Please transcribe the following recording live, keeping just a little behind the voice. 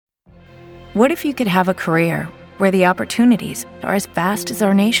What if you could have a career where the opportunities are as vast as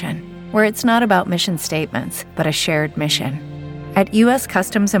our nation, where it's not about mission statements, but a shared mission? At U.S.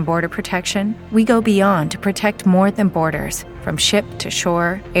 Customs and Border Protection, we go beyond to protect more than borders. From ship to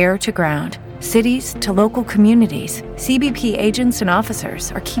shore, air to ground, cities to local communities, CBP agents and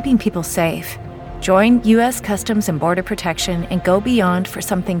officers are keeping people safe. Join U.S. Customs and Border Protection and go beyond for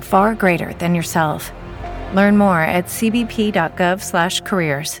something far greater than yourself. Learn more at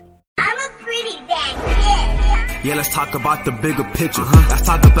cbp.gov/careers. I'm a pretty bad kid. Yeah, let's talk about the bigger picture. Let's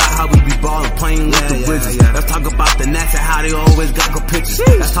talk about how we be ballin', playing with the Wizards. Let's talk about the Nats and how they always got good pitches.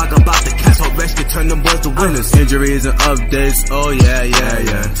 Let's talk about the Cats, how Rex can turn them boys to winners. Injuries and updates, oh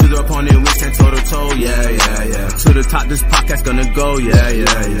yeah. To the opponent, we stand toe to toe, yeah. To the top, this podcast gonna go, yeah.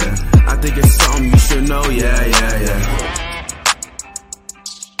 I think it's something you should know, yeah.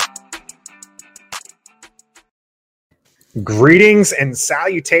 Greetings and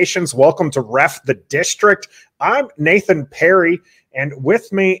salutations. Welcome to Ref the District. I'm Nathan Perry, and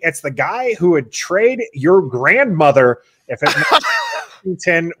with me, it's the guy who would trade your grandmother if it meant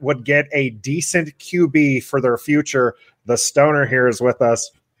Washington would get a decent QB for their future. The Stoner here is with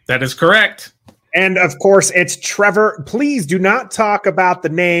us. That is correct. And of course, it's Trevor. Please do not talk about the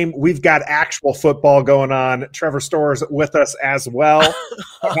name. We've got actual football going on. Trevor Storrs with us as well.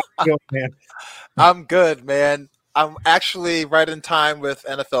 How you doing, man? I'm good, man. I'm actually right in time with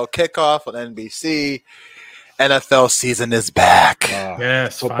NFL kickoff on NBC. NFL season is back.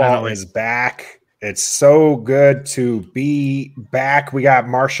 Yes, football finally. is back. It's so good to be back. We got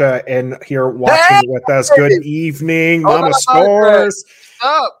Marcia in here watching with us. Good evening. Mama Storrs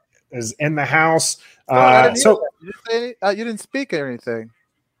is in the house. You didn't speak or anything.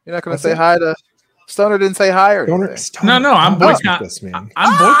 You're not going to say hi to Stoner. Didn't say hi or anything. No, I'm boycotting this, man.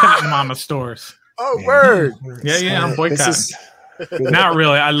 I'm boycotting Mama Storrs. Oh, man. Word. Yeah, I'm boycotting. Not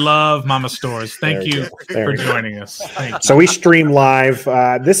really. I love Mama Storrs. Thank you for joining us. Thank you. So we stream live.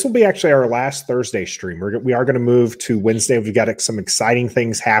 This will be actually our last Thursday stream. We are going to move to Wednesday. We've got some exciting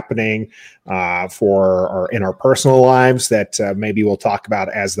things happening in our personal lives that maybe we'll talk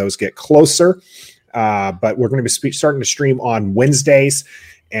about as those get closer. But we're going to be starting to stream on Wednesdays.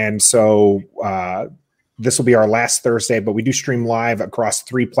 And so this will be our last Thursday, but we do stream live across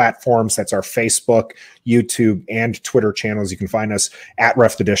 3 platforms. That's our Facebook, YouTube, and Twitter channels. You can find us at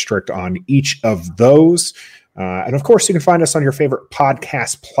Ref the District on each of those. And of course, you can find us on your favorite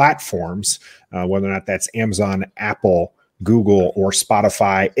podcast platforms, whether or not that's Amazon, Apple, Google, or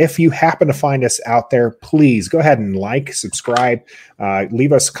Spotify. If you happen to find us out there, please go ahead and subscribe,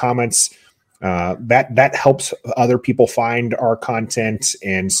 leave us comments. That helps other people find our content.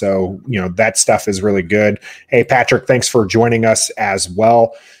 And so, that stuff is really good. Hey, Patrick, thanks for joining us as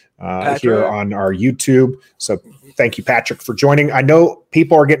well here on our YouTube. So thank you, Patrick, for joining. I know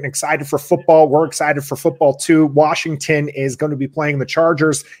people are getting excited for football. We're excited for football too. Washington is going to be playing the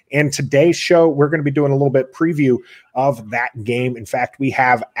Chargers. And today's show, we're going to be doing a little bit preview of that game. In fact, we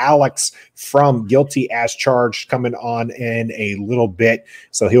have Alex from Guilty as Charged coming on in a little bit.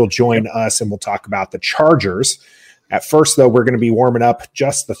 So he'll join us and we'll talk about the Chargers. At first, though, we're going to be warming up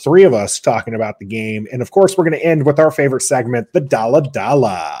just the 3 of us talking about the game. And of course, we're going to end with our favorite segment, the Dollar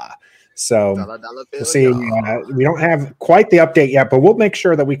Dollar. So we'll see. We don't have quite the update yet, but we'll make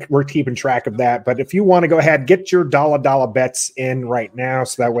sure that we're keeping track of that. But if you want to go ahead, get your dollar bets in right now,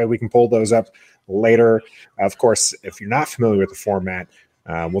 so that way we can pull those up later. Of course, if you're not familiar with the format,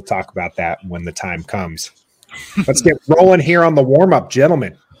 we'll talk about that when the time comes. Let's get rolling here on the warm-up,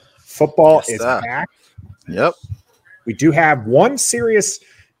 gentlemen. Football is back. Yep. We do have one serious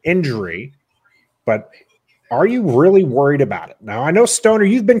injury, but are you really worried about it? Now, I know, Stoner,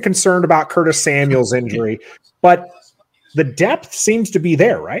 you've been concerned about Curtis Samuel's injury, but the depth seems to be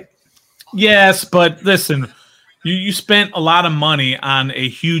there, right? Yes, but listen, you spent a lot of money on a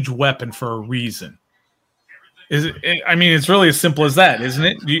huge weapon for a reason. It's really as simple as that, isn't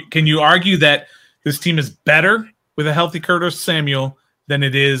it? Can you argue that this team is better with a healthy Curtis Samuel than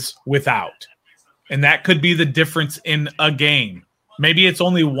it is without? And that could be the difference in a game. Maybe it's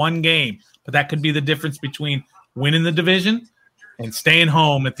only one game, but that could be the difference between winning the division and staying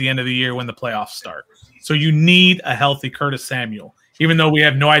home at the end of the year when the playoffs start. So you need a healthy Curtis Samuel, even though we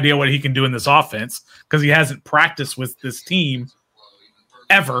have no idea what he can do in this offense because he hasn't practiced with this team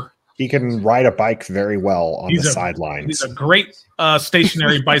ever. He can ride a bike very well on the sidelines. He's a great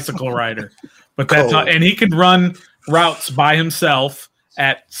stationary bicycle rider, but and he can run routes by himself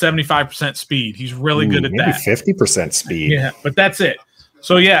at 75% speed. He's really good at that. 50% speed. Yeah, but that's it.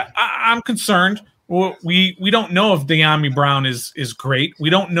 So, I'm concerned. We don't know if Dyami Brown is great. We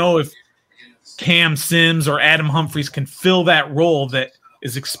don't know if Cam Sims or Adam Humphries can fill that role that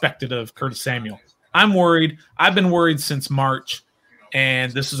is expected of Curtis Samuel. I'm worried. I've been worried since March,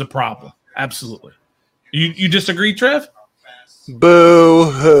 and this is a problem. Absolutely. You disagree, Trev? Boo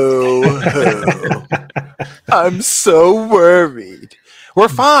hoo hoo. I'm so worried. We're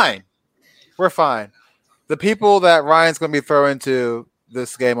fine. We're fine. The people that Ryan's going to be throwing to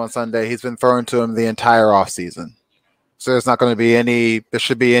this game on Sunday, he's been throwing to him the entire offseason. So there's not going to be there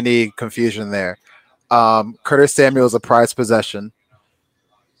should be any confusion there. Curtis Samuel is a prized possession.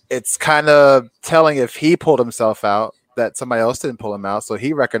 It's kind of telling if he pulled himself out that somebody else didn't pull him out. So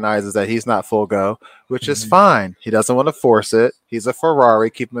he recognizes that he's not full go, which is fine. He doesn't want to force it. He's a Ferrari.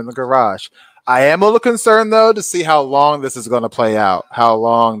 Keep him in the garage. I am a little concerned, though, to see how long this is going to play out, how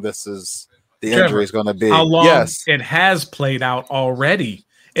long the injury is going to be. How long it has played out already.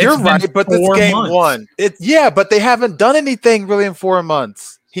 You're right, but this game won. But they haven't done anything really in 4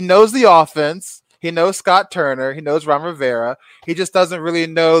 months. He knows the offense. He knows Scott Turner. He knows Ron Rivera. He just doesn't really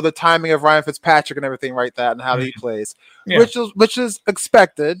know the timing of Ryan Fitzpatrick and everything like that and how he plays, which is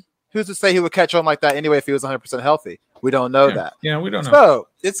expected. Who's to say he would catch on like that anyway if he was 100% healthy? We don't know that. Yeah, we don't know. So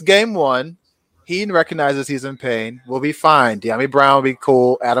it's game one. He recognizes he's in pain. We'll be fine. De'Ami Brown will be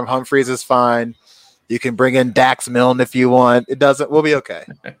cool. Adam Humphries is fine. You can bring in Dax Milne if you want. We'll be okay.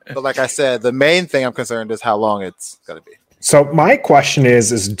 But like I said, the main thing I'm concerned is how long it's going to be. So my question is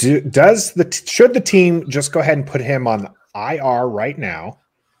should the team just go ahead and put him on IR right now,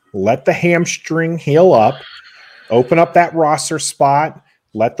 let the hamstring heal up, open up that roster spot,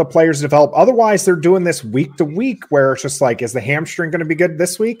 let the players develop? Otherwise, they're doing this week to week where it's just like, is the hamstring going to be good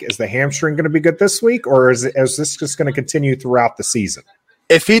this week? Is the hamstring going to be good this week? Or is this just going to continue throughout the season?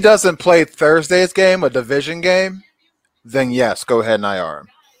 If he doesn't play Thursday's game, a division game, then yes, go ahead and IR him.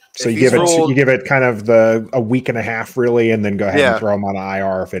 So you give it kind of a week and a half really, and then go ahead and throw him on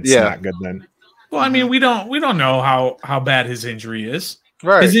IR if it's not good then. Well, I mean, we don't know how bad his injury is.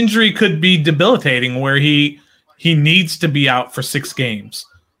 Right. His injury could be debilitating where he needs to be out for 6 games,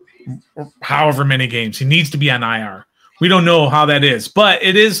 however many games. He needs to be on IR. We don't know how that is, but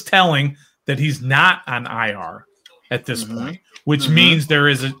it is telling that he's not on IR at this point, which means there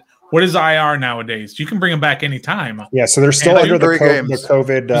is what is IR nowadays? You can bring him back anytime. Yeah, so they're still under the COVID. Is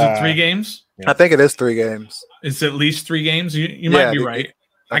it 3 games? I think it is 3 games. It's at least 3 games. You might be right.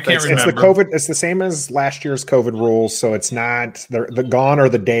 I can't remember. It's the COVID. It's the same as last year's COVID rules. So it's not the gone are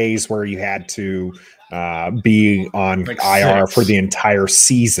the days where you had to be on IR for the entire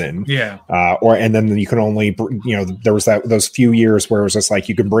season. Yeah. And then you can only, there was those few years where it was just like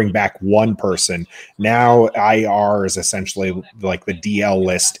you can bring back one person. Now IR is essentially like the DL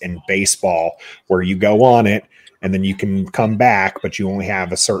list in baseball where you go on it and then you can come back, but you only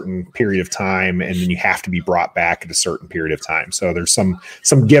have a certain period of time and then you have to be brought back at a certain period of time. So there's some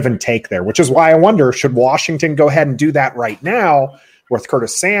give and take there, which is why I wonder, should Washington go ahead and do that right now with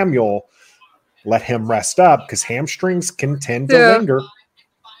Curtis Samuel? Let him rest up because hamstrings can tend to linger.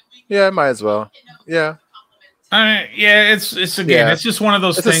 Yeah, might as well. Yeah. It's just one of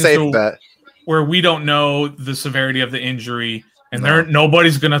those things bet where we don't know the severity of the injury, and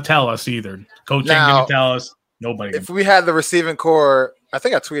nobody's going to tell us either. Coach ain't going to tell us. Nobody. If we had the receiving core, I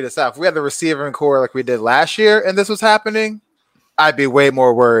think I tweeted this out. If we had the receiving core like we did last year, and this was happening, I'd be way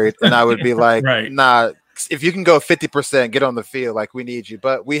more worried, and I would be like, nah. If you can go 50%, get on the field. Like we need you,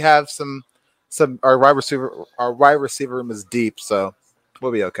 but we have some. Our wide receiver room is deep, so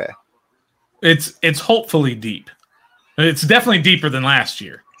we'll be okay. It's hopefully deep. It's definitely deeper than last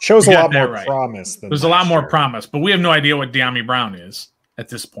year. Shows a lot more promise. There's a lot more promise, but we have no idea what De'Ami Brown is at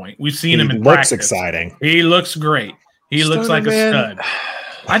this point. We've seen him in practice. He looks exciting. He looks great. He looks like a stud.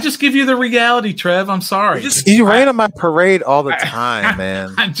 I just give you the reality, Trev. I'm sorry. You rain on my parade all the time,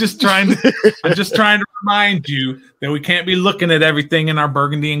 man. I'm just trying to remind you that we can't be looking at everything in our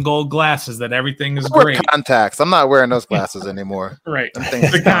burgundy and gold glasses. That everything is great. Contacts. I'm not wearing those glasses anymore. Right.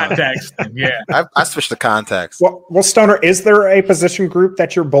 The contacts. Yeah. I switched to contacts. Well, Stoner, is there a position group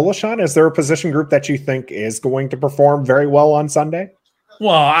that you're bullish on? Is there a position group that you think is going to perform very well on Sunday?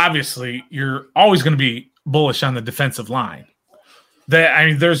 Well, obviously, you're always going to be bullish on the defensive line.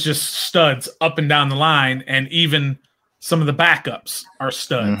 There's just studs up and down the line, and even some of the backups are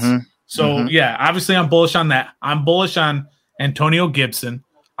studs. Yeah, obviously I'm bullish on that. I'm bullish on Antonio Gibson.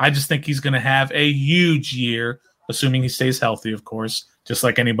 I just think he's going to have a huge year, assuming he stays healthy, of course, just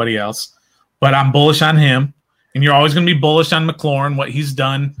like anybody else. But I'm bullish on him, and you're always going to be bullish on McLaurin, what he's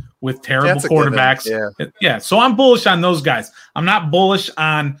done with terrible quarterbacks. Yeah, so I'm bullish on those guys. I'm not bullish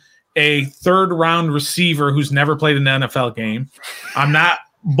on a 3rd-round receiver who's never played an NFL game. I'm not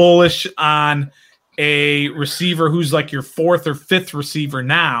bullish on a receiver who's like your 4th or 5th receiver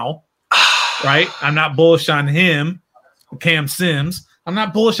now, right? I'm not bullish on him, Cam Sims. I'm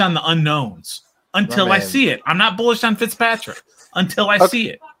not bullish on the unknowns until I see it. I'm not bullish on Fitzpatrick until I see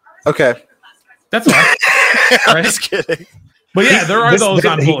it. Okay. That's all. I'm just kidding. But yeah, there are those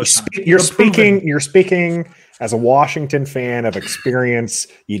I'm bullish on. You're speaking as a Washington fan of experience.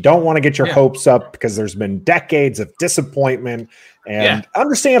 You don't want to get your hopes up because there's been decades of disappointment, and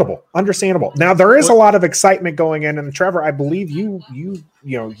understandable. Now there is a lot of excitement going in, and Trevor, I believe you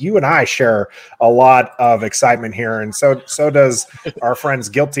and I share a lot of excitement here, and so does our friends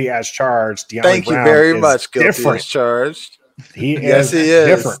Guilty as Charged. Thank you very much, Guilty as Charged. He is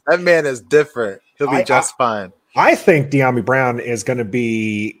different. That man is different. He'll be just fine. I think Dyami Brown is going to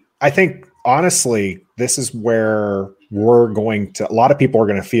be. I think honestly, this is where we're going to. A lot of people are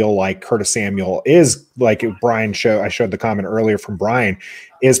going to feel like Curtis Samuel is like Brian showed. I showed the comment earlier from Brian.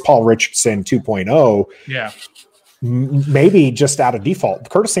 Is Paul Richardson 2.0? Yeah. Maybe just out of default.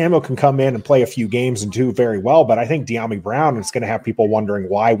 Curtis Samuel can come in and play a few games and do very well, but I think Dyami Brown is going to have people wondering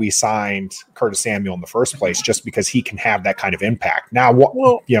why we signed Curtis Samuel in the first place, just because he can have that kind of impact. Now,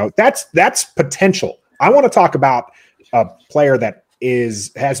 that's potential. I want to talk about a player that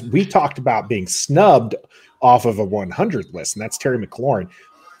we talked about being snubbed off of a 100 list, and that's Terry McLaurin.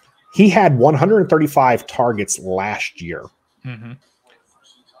 He had 135 targets last year. Mm-hmm.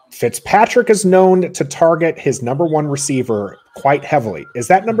 Fitzpatrick is known to target his number one receiver quite heavily. Is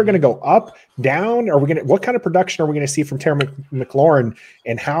that number going to go up, down? What kind of production are we going to see from Terry McLaurin,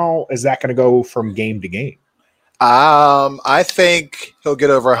 and how is that going to go from game to game? I think he'll get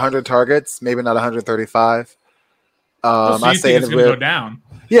over 100 targets, maybe not 135. I say it's going to go down.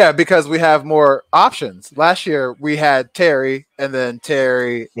 Yeah, because we have more options. Last year we had Terry, and then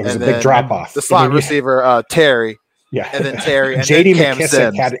Terry, it was a big drop off. The slot receiver, Terry. Yeah, and then Terry and J.D. then Cam McKissick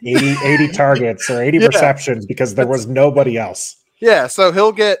Sims. had 80 targets or 80 receptions because there was nobody else. Yeah, so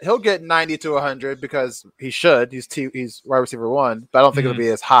he'll get 90 to 100 because he should. He's wide receiver 1, but I don't think it'll be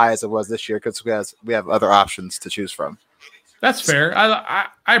as high as it was this year because we have other options to choose from. That's fair. I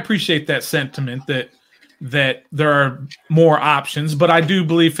appreciate that sentiment that there are more options, but I do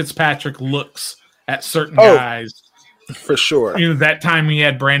believe Fitzpatrick looks at certain guys for sure. That time he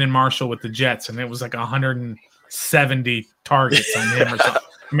had Brandon Marshall with the Jets, and it was like 170 targets on him or something.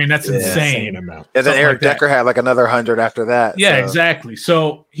 I mean, that's insane. And then Eric Decker had like another 100 after that. Yeah, exactly.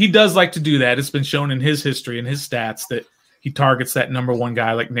 So he does like to do that. It's been shown in his history and his stats that he targets that number one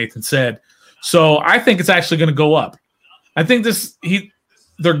guy, like Nathan said. So I think it's actually going to go up. I think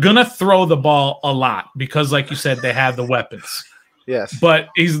they're going to throw the ball a lot because, like you said, they have the weapons. Yes, but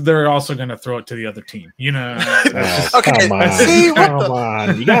they're also going to throw it to the other team. Okay, come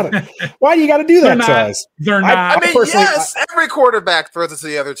on. You got why do you got to do that to us? They're not. Every quarterback throws it to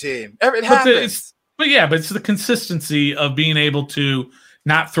the other team. It happens. But it's the consistency of being able to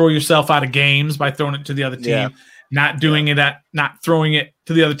not throw yourself out of games by throwing it to the other team, not throwing it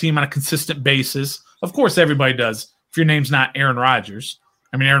to the other team on a consistent basis. Of course, everybody does. If your name's not Aaron Rodgers,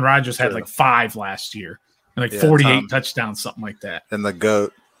 I mean, Aaron Rodgers had like 5 last year. And like 48 touchdowns, something like that. And the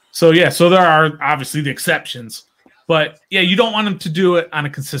GOAT. So there are obviously the exceptions. But you don't want them to do it on a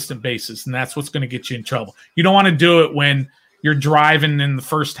consistent basis, and that's what's going to get you in trouble. You don't want to do it when you're driving in the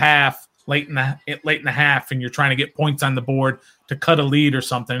first half, late in the half, and you're trying to get points on the board to cut a lead or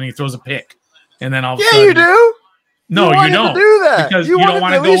something, and he throws a pick. And then all of a sudden, you do. No, you don't. Do that. Because you don't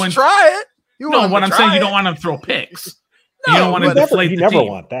want to go and try it. What I'm saying, you don't want to throw picks. No, you don't want to deflate the team. You never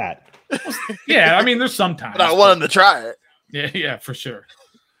want that. Yeah, I mean, there's sometimes. But I want him to try it. Yeah, for sure.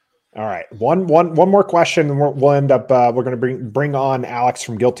 All right, one more question, and we'll end up. We're going to bring on Alex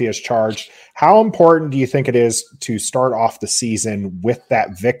from Guilty as Charged. How important do you think it is to start off the season with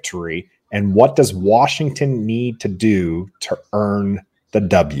that victory, and what does Washington need to do to earn the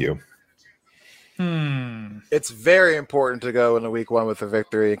W? It's very important to go into week 1 with a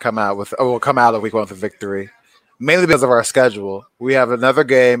victory and come out of week 1 with a victory, mainly because of our schedule. We have another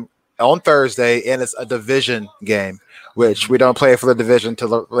game on Thursday, and it's a division game, which we don't play for the division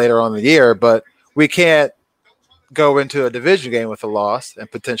till later on in the year, but we can't go into a division game with a loss and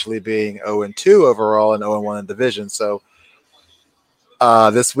potentially being 0-2 overall and 0-1 in division. So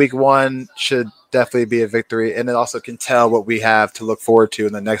this week 1 should definitely be a victory, and it also can tell what we have to look forward to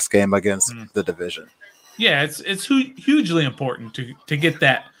in the next game against the division. Yeah, it's hugely important to get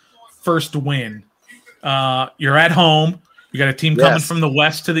that first win. You're at home. You got a team coming from the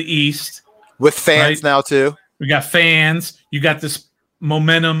west to the east. With fans now, too. We got fans. You got this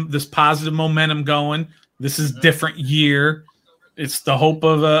momentum, this positive momentum going. This is different year. It's the hope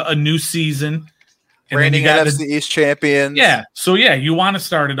of a new season. Reigning NFC East champions. Yeah. So, you want to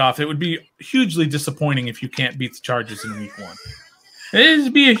start it off. It would be hugely disappointing if you can't beat the Chargers in week 1. It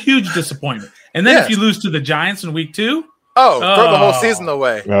would be a huge disappointment. And then if you lose to the Giants in week 2, Throw the whole season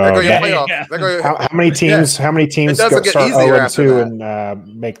away. There go your playoffs. yeah. There go your- How many teams? How many teams It doesn't get start easier 0-2 after that.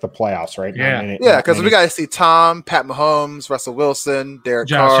 and make the playoffs? Right? Yeah. because we got to see Tom, Pat Mahomes, Russell Wilson, Derek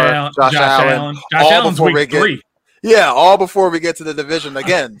Josh Carr, Allen. Josh Allen. Josh all Allen's before we week get- 3. Yeah, all before we get to the division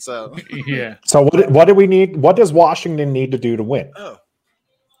again. So Yeah. So what do we need? What does Washington need to do to win?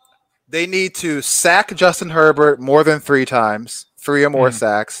 they need to sack Justin Herbert more than 3 times, 3 or more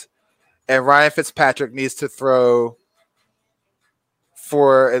sacks, and Ryan Fitzpatrick needs to throw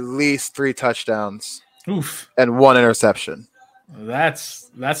for at least 3 touchdowns Oof. and 1 interception. That's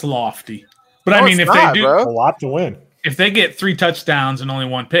lofty. But No, I mean, it's if not, they do, bro. A lot to win. if they get 3 touchdowns and only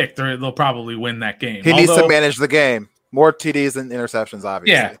 1 pick, they'll probably win that game. He needs to Although- manage the game. More TDs than interceptions,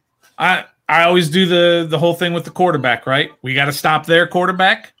 obviously. Yeah, I always do the whole thing with the quarterback, right? We got to stop their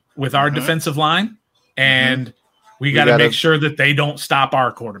quarterback with our defensive line, and we got to gotta- make sure that they don't stop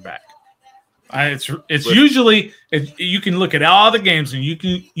our quarterback. It's usually you can look at all the games and you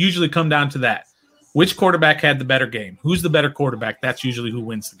can usually come down to that. Which quarterback had the better game? Who's the better quarterback? That's usually who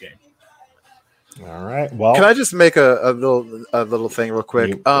wins the game. All right. Well, Can I just make a little thing real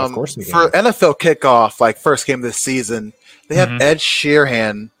quick? Of course you can. For NFL kickoff, like first game this season, they have Ed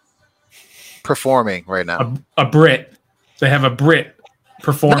Sheeran performing right now. A Brit. They have a Brit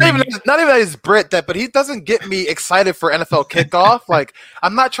performing. Not even that he's Brit, but he doesn't get me excited for NFL kickoff. Like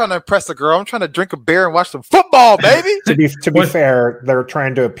I'm not trying to impress a girl. I'm trying to drink a beer and watch some football, baby. to be fair, they're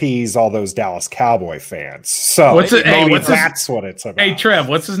trying to appease all those Dallas Cowboy fans. So What's it- hey, maybe what's his- that's what it's about. Hey, Trev,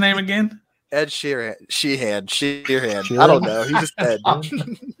 what's his name again? Ed Sheeran. I don't know. He just Ed.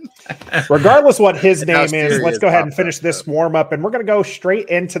 Regardless what his How name is, serious let's go ahead and popped finish up, this warm up, and we're going to go straight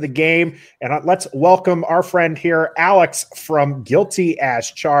into the game. And let's welcome our friend here, Alex from Guilty as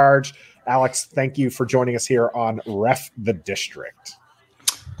Charged. Alex, thank you for joining us here on Ref the District.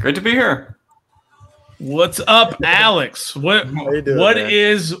 Great to be here. What's up, Alex? What you doing, what man?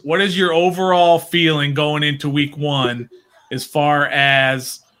 is your overall feeling going into week 1 as far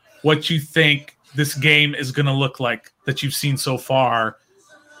as what you think this game is going to look like that you've seen so far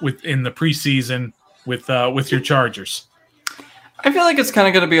within the preseason with your Chargers? I feel like it's kind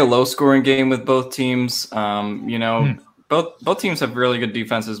of going to be a low-scoring game with both teams. Both teams have really good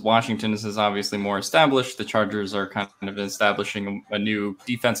defenses. Washington is obviously more established. The Chargers are kind of establishing a new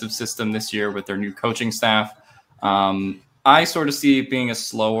defensive system this year with their new coaching staff. I sort of see it being a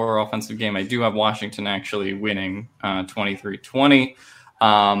slower offensive game. I do have Washington actually winning 23-20.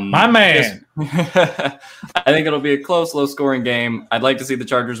 My man. I think it'll be a close, low-scoring game. I'd like to see the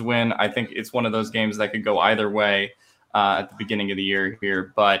Chargers win. I think it's one of those games that could go either way at the beginning of the year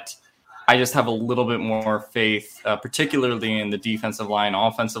here, but I just have a little bit more faith, particularly in the defensive line,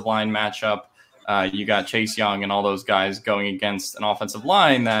 offensive line matchup. You got Chase Young and all those guys going against an offensive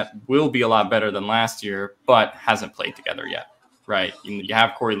line that will be a lot better than last year, but hasn't played together yet, right? You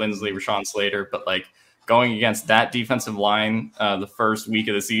have Corey Linsley, Rashawn Slater, but like going against that defensive line the first week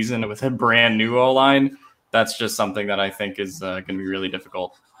of the season with a brand new O-line, that's just something that I think is going to be really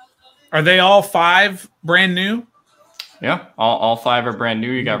difficult. Are they all 5 brand new? Yeah, all 5 are brand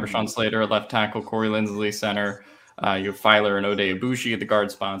new. You got Rashawn Slater at left tackle, Corey Linsley center. You have Filer and Ode Ibushi at the guard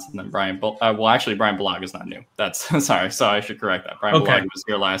spots, and then Brian Bulaga is not new. That's sorry, so I should correct that. Brian Bulaga was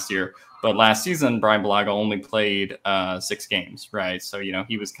here last year, but last season Brian Bulaga only played 6 games, right? So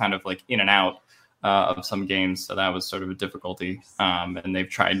he was kind of like in and out of some games, so that was sort of a difficulty. And they've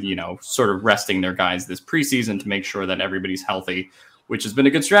tried sort of resting their guys this preseason to make sure that everybody's healthy, which has been a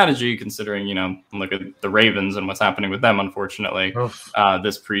good strategy considering, look at the Ravens and what's happening with them, unfortunately,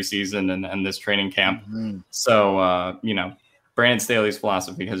 this preseason and this training camp. Mm-hmm. So, Brandon Staley's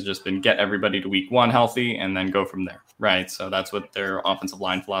philosophy has just been get everybody to week 1 healthy and then go from there, right? So that's what their offensive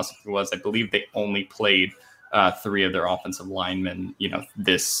line philosophy was. I believe they only played 3 of their offensive linemen,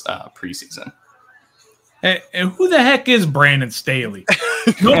 this preseason. And who the heck is Brandon Staley?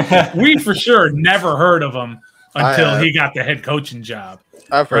 We for sure never heard of him until he got the head coaching job.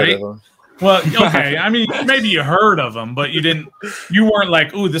 I've heard Right? of him. Well, okay. I mean, maybe you heard of him, but you weren't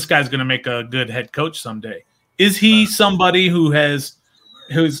like, ooh, this guy's going to make a good head coach someday. Is he somebody who's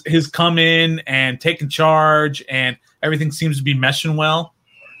come in and taken charge and everything seems to be meshing well?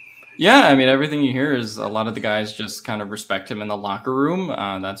 Yeah, I mean, everything you hear is a lot of the guys just kind of respect him in the locker room.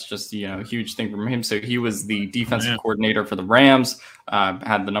 That's just, a huge thing from him. So he was the defensive coordinator for the Rams,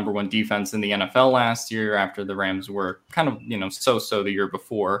 had the number 1 defense in the NFL last year after the Rams were kind of, so-so the year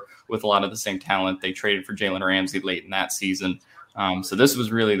before with a lot of the same talent. They traded for Jalen Ramsey late in that season. So this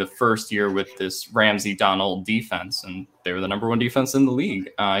was really the first year with this Ramsey-Donald defense, and they were the number 1 defense in the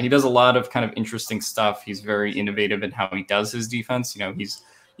league. He does a lot of kind of interesting stuff. He's very innovative in how he does his defense.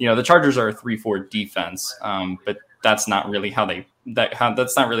 The Chargers are a 3-4 defense, but that's not really how they're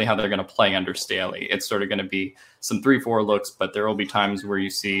going to play under Staley. It's sort of going to be some 3-4 looks, but there will be times where you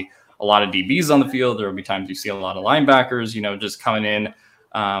see a lot of DBs on the field. There will be times you see a lot of linebackers, just coming in,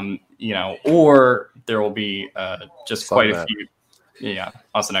 or there will be just quite a few. Yeah,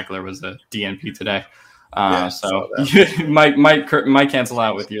 Austin Eckler was the DNP today. So you might cancel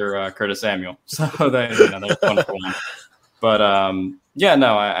out with your Curtis Samuel. So that's 1 for 1. But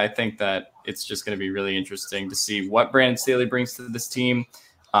I think that it's just going to be really interesting to see what Brandon Staley brings to this team.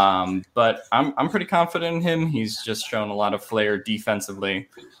 But I'm pretty confident in him. He's just shown a lot of flair defensively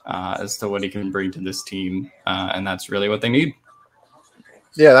as to what he can bring to this team, and that's really what they need.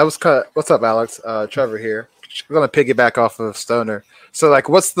 Yeah, that was what's up, Alex? Trevor here. I'm going to piggyback off of Stoner. So,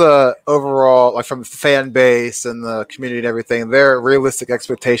 what's the overall, from the fan base and the community and everything, their realistic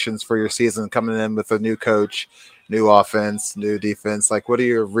expectations for your season coming in with a new coach, new offense, new defense? What are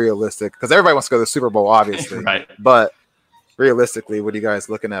your realistic? Because everybody wants to go to the Super Bowl, obviously. Right. But realistically, what are you guys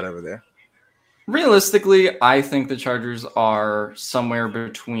looking at over there? Realistically, I think the Chargers are somewhere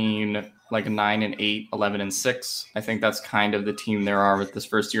between 9-8, 11-6. I think that's kind of the team there are with this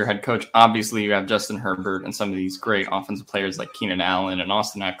first-year head coach. Obviously, you have Justin Herbert and some of these great offensive players like Keenan Allen and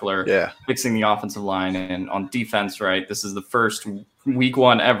Austin Eckler fixing the offensive line. And on defense, right, this is the first week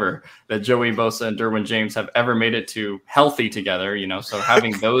 1 ever that Joey Bosa and Derwin James have ever made it to healthy together, so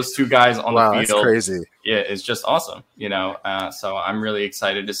having those two guys on the field, that's crazy. Yeah, is just awesome, so I'm really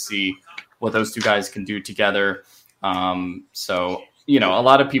excited to see what those two guys can do together. A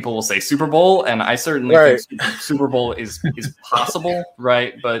lot of people will say Super Bowl, and I certainly think Super Bowl is possible,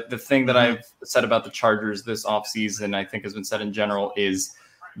 right? But the thing that I've said about the Chargers this offseason, I think has been said in general, is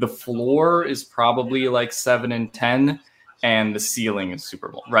the floor is probably 7-10, and the ceiling is Super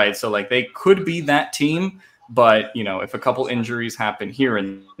Bowl, right? So they could be that team, but if a couple injuries happen here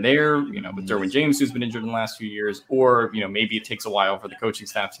and there, with Derwin James, who's been injured in the last few years, or maybe it takes a while for the coaching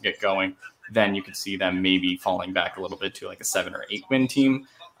staff to get going, then you could see them maybe falling back a little bit to a 7 or 8 win team.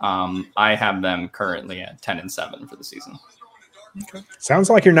 I have them currently at 10-7 for the season. Okay. Sounds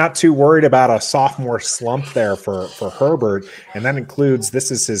like you're not too worried about a sophomore slump there for Herbert, and that includes this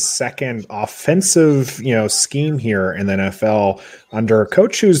is his second offensive scheme here in the NFL under a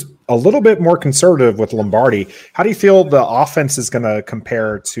coach who's a little bit more conservative with Lombardi. How do you feel the offense is going to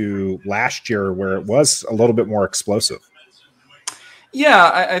compare to last year, where it was a little bit more explosive?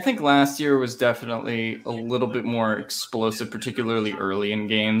 Yeah, I think last year was definitely a little bit more explosive, particularly early in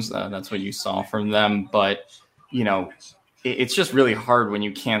games. That's what you saw from them. But, it's just really hard when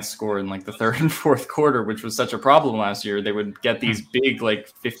you can't score in the third and fourth quarter, which was such a problem last year. They would get these big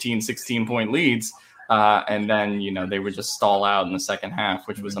 15, 16 point leads. And then, they would just stall out in the second half,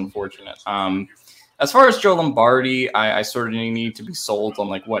 which was unfortunate. As far as Joe Lombardi, I sort of need to be sold on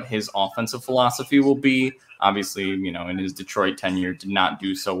what his offensive philosophy will be. Obviously, in his Detroit tenure, did not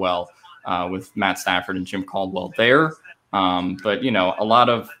do so well with Matt Stafford and Jim Caldwell there. But, a lot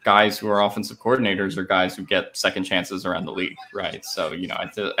of guys who are offensive coordinators are guys who get second chances around the league, right? So,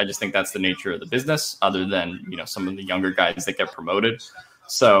 I just think that's the nature of the business, other than, some of the younger guys that get promoted.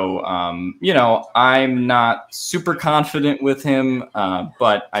 So, I'm not super confident with him,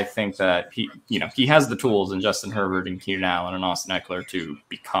 but I think that he has the tools in Justin Herbert and Keenan Allen and Austin Eckler to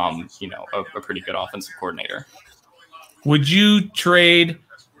become, a pretty good offensive coordinator. Would you trade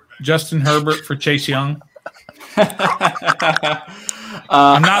Justin Herbert for Chase Young?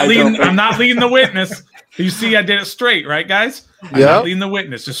 I'm not leading the witness. You see, I did it straight, right, guys? I'm not leading the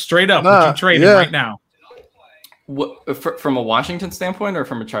witness, just straight up. Would you trade him right now? What, from a Washington standpoint or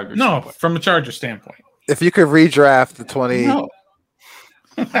from a Chargers standpoint? No, from a Chargers standpoint. If you could redraft the 20... No,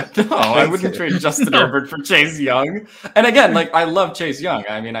 I wouldn't trade Justin Herbert for Chase Young. And again, I love Chase Young.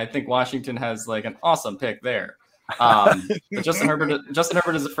 I mean, I think Washington has an awesome pick there. But Justin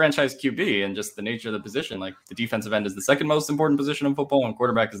Herbert is a franchise QB, and just the nature of the position, the defensive end is the second most important position in football, and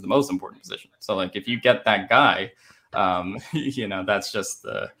quarterback is the most important position. So if you get that guy, that's just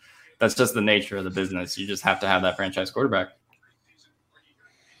the nature of the business. You just have to have that franchise quarterback.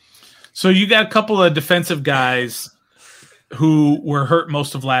 So you got a couple of defensive guys who were hurt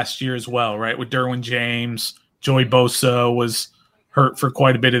most of last year as well, right? With Derwin James, Joey Bosa was hurt for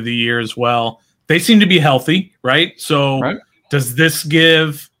quite a bit of the year as well. They seem to be healthy, right? So Does this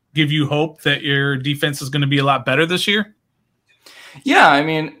give you hope that your defense is going to be a lot better this year? Yeah, I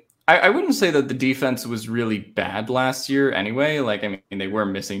mean, I wouldn't say that the defense was really bad last year anyway. They were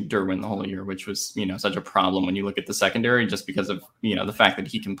missing Derwin the whole year, which was, such a problem when you look at the secondary, just because of, the fact that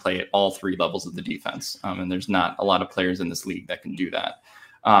he can play at all three levels of the defense. And there's not a lot of players in this league that can do that.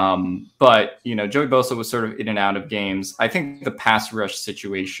 But, Joey Bosa was sort of in and out of games. I think the pass rush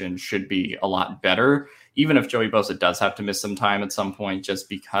situation should be a lot better. even if Joey Bosa does have to miss some time at some point, just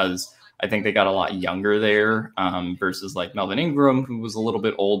because I think they got a lot younger there versus like Melvin Ingram, who was a little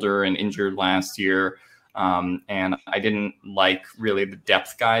bit older and injured last year. And I didn't like really the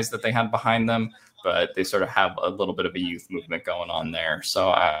depth guys that they had behind them, but they sort of have a little bit of a youth movement going on there. So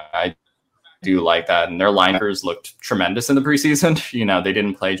I do like that. And their linebackers looked tremendous in the preseason. They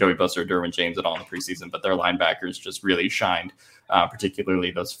didn't play Joey Bosa or Derwin James at all in the preseason, but their linebackers just really shined, particularly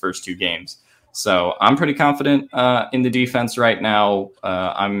those first 2 games. So I'm pretty confident in the defense right now.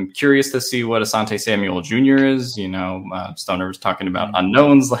 I'm curious to see what Asante Samuel Jr. is. Stoner was talking about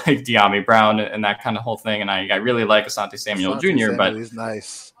unknowns like De'Ami Brown and that kind of whole thing. And I really like Asante Samuel Jr., but he's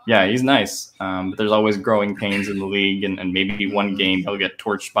nice. Yeah, he's nice. But there's always growing pains in the league, and maybe one game he'll get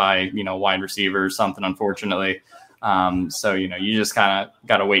torched by, wide receiver or something, unfortunately. So, you just kind of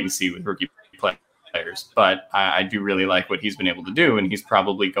got to wait and see with rookie players. But I do really like what he's been able to do, and he's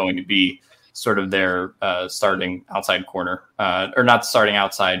probably going to be sort of their starting outside corner, or not starting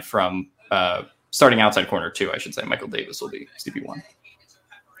outside from starting outside corner 2, I should say. Michael Davis will be CP1.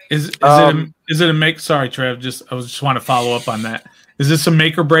 Is it a make? Sorry, Trev. I just want to follow up on that. Is this a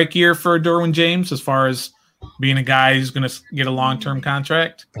make or break year for Derwin James as far as being a guy who's going to get a long-term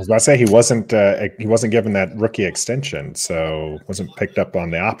contract? I was about to say he wasn't given that rookie extension, so wasn't picked up on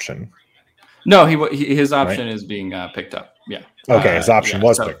the option. No, his option is being picked up. Yeah. Okay, his option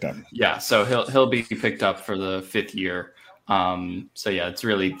was picked up. Yeah, so he'll be picked up for the 5th year. So yeah, it's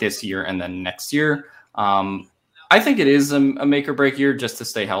really this year and then next year. I think it is a make or break year just to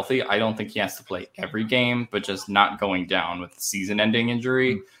stay healthy. I don't think he has to play every game, but just not going down with a season-ending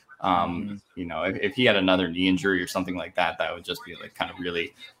injury. If he had another knee injury or something like that, that would just be like kind of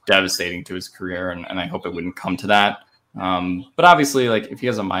really devastating to his career. And I hope it wouldn't come to that. But obviously, like if he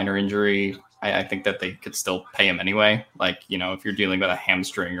has a minor injury, I think that they could still pay him anyway. Like, if you're dealing with a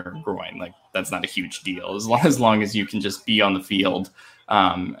hamstring or a groin, like that's not a huge deal as long as you can just be on the field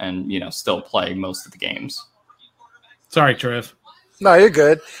and, still play most of the games. Sorry, Trev. No, you're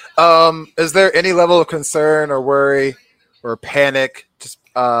good. Is there any level of concern or worry or panic just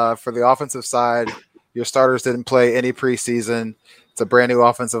for the offensive side? Your starters didn't play any preseason. It's a brand new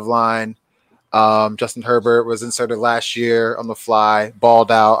offensive line. Justin Herbert was inserted last year on the fly,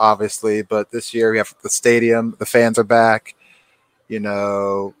 balled out, obviously, but this year we have the stadium, the fans are back,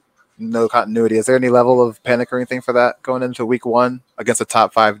 no continuity. Is there any level of panic or anything for that going into week 1 against a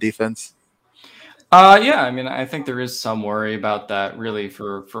top 5 defense? Yeah, I mean, I think there is some worry about that really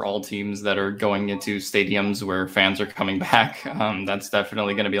for all teams that are going into stadiums where fans are coming back. That's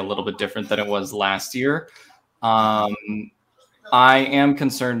definitely going to be a little bit different than it was last year. I am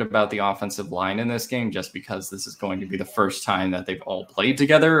concerned about the offensive line in this game just because this is going to be the first time that they've all played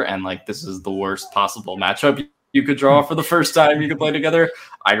together. And like, this is the worst possible matchup you could draw for the first time you could play together.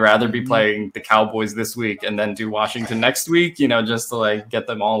 I'd rather be playing the Cowboys this week and then do Washington next week, just to like get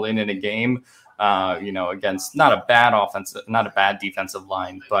them all in a game. Against not a bad defensive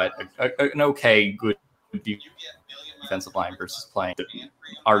line, but an okay, good defensive line versus playing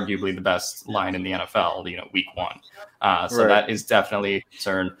arguably the best line in the NFL, week 1. So that is definitely a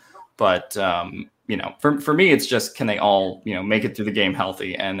concern. But, for me, it's just, can they all, make it through the game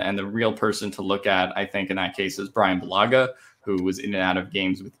healthy? And the real person to look at, I think in that case is Brian Bulaga, who was in and out of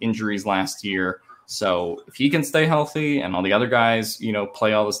games with injuries last year. So if he can stay healthy and all the other guys,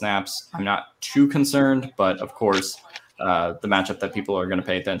 play all the snaps, I'm not too concerned. But of course, the matchup that people are going to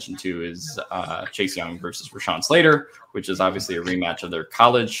pay attention to is Chase Young versus Rashawn Slater, which is obviously a rematch of their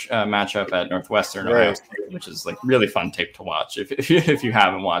college matchup at Northwestern, Ohio State, which is like really fun tape to watch. If you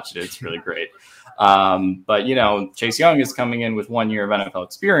haven't watched it, it's really great. But Chase Young is coming in with 1 year of NFL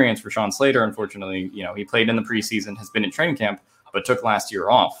experience. Rashawn Slater, unfortunately, he played in the preseason, has been in training camp, but took last year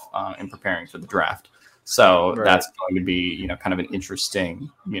off in preparing for the draft. So that's going to be, kind of an interesting,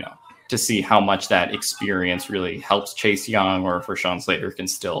 to see how much that experience really helps Chase Young, or if Rashawn Slater can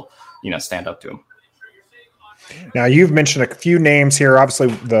still, stand up to him. Now, you've mentioned a few names here. Obviously,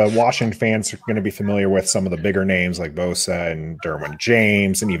 the Washington fans are going to be familiar with some of the bigger names like Bosa and Derwin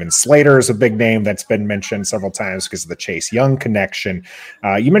James, and even Slater is a big name that's been mentioned several times because of the Chase Young connection.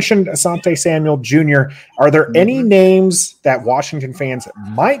 You mentioned Asante Samuel Jr. Are there any names that Washington fans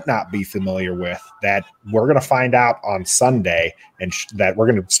might not be familiar with that we're going to find out on Sunday and that we're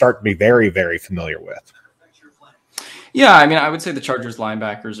going to start to be very, very familiar with? Yeah, I mean, I would say the Chargers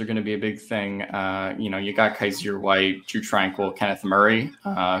linebackers are going to be a big thing. You got Kaiser White, Drew Tranquill, Kenneth Murray,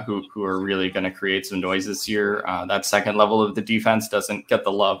 who are really going to create some noise this year. That second level of the defense doesn't get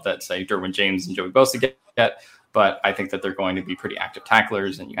the love that, say, Derwin James and Joey Bosa get, but I think that they're going to be pretty active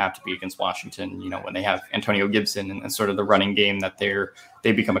tacklers, and you have to be against Washington, when they have Antonio Gibson and sort of the running game that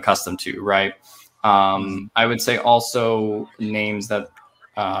they become accustomed to, right? I would say also names that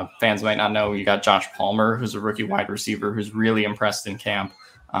fans might not know. You got Josh Palmer, who's a rookie wide receiver who's really impressed in camp,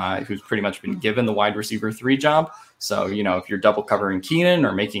 who's pretty much been given the wide receiver 3 job. So, if you're double covering Keenan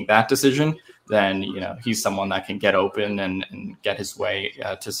or making that decision, then, he's someone that can get open and get his way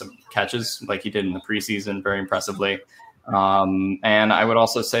to some catches like he did in the preseason very impressively. And I would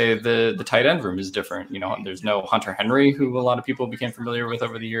also say the tight end room is different. There's no Hunter Henry, who a lot of people became familiar with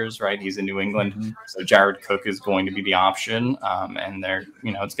over the years, right? He's in New England. Mm-hmm. So Jared Cook is going to be the option. And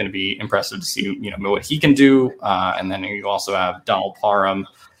it's going to be impressive to see, what he can do. And then you also have Donald Parham,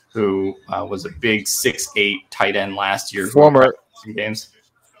 who was a big 6'8" tight end last year. Former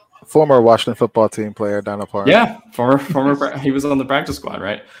Washington football team player, Donald Parham. Yeah, former. He was on the practice squad,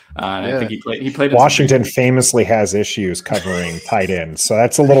 right? I think he played. Washington famously has issues covering tight ends, so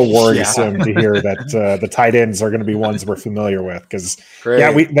that's a little worrisome to hear that the tight ends are going to be ones we're familiar with. Because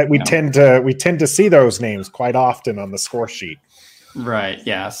we tend to see those names quite often on the score sheet. Right.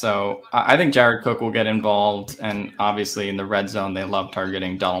 Yeah. So I think Jared Cook will get involved. And obviously in the red zone, they love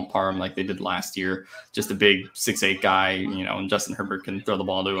targeting Donald Parham like they did last year. Just a big 6'8" guy, and Justin Herbert can throw the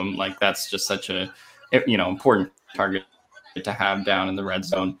ball to him. Like that's just such a, important target to have down in the red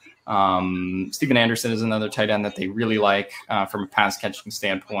zone. Steven Anderson is another tight end that they really like from a pass catching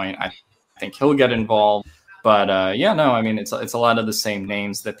standpoint. I think he'll get involved. But it's a lot of the same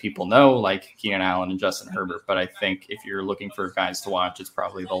names that people know, like Keenan Allen and Justin Herbert. But I think if you're looking for guys to watch, it's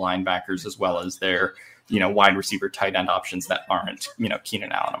probably the linebackers as well as their, wide receiver tight end options that aren't,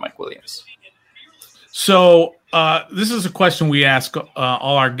 Keenan Allen and Mike Williams. So this is a question we ask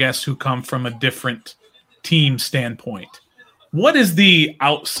all our guests who come from a different team standpoint. What is the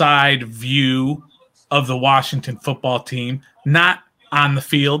outside view of the Washington football team, not on the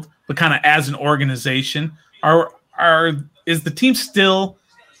field, but kind of as an organization? Is the team still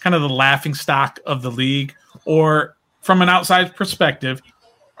kind of the laughing stock of the league, or from an outside perspective,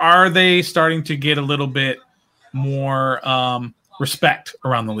 are they starting to get a little bit more respect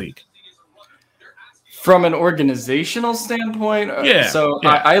around the league? From an organizational standpoint,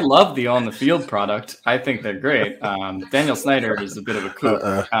 I love the on the field product. I think they're great. Daniel Snyder is a bit of a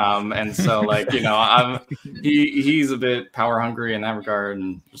kook, and so he's a bit power hungry in that regard,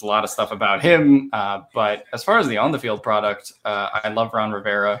 and there's a lot of stuff about him. But as far as the on the field product, I love Ron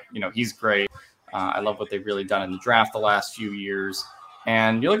Rivera. He's great. I love what they've really done in the draft the last few years.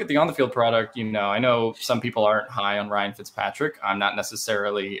 And you look at the on the field product. I know some people aren't high on Ryan Fitzpatrick. I'm not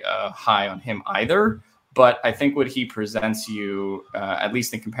necessarily high on him either. But I think what he presents you, at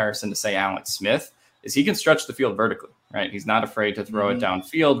least in comparison to, say, Alex Smith, is he can stretch the field vertically, right? He's not afraid to throw it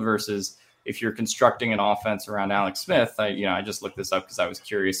downfield versus if you're constructing an offense around Alex Smith. I just looked this up because I was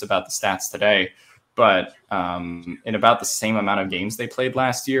curious about the stats today. But in about the same amount of games they played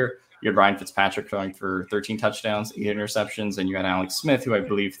last year, you had Ryan Fitzpatrick throwing for 13 touchdowns, 8 interceptions, and you had Alex Smith, who I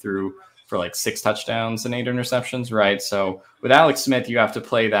believe threw for like 6 touchdowns and 8 interceptions, right? So with Alex Smith, you have to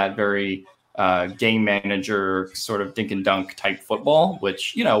play that very game manager sort of dink and dunk type football,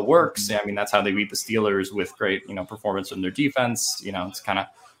 which, works. I mean, that's how they beat the Steelers with great, performance in their defense. It's kind of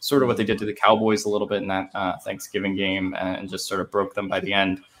sort of what they did to the Cowboys a little bit in that Thanksgiving game and just sort of broke them by the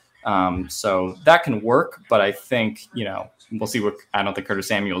end. So that can work, but I think, we'll see I don't think Curtis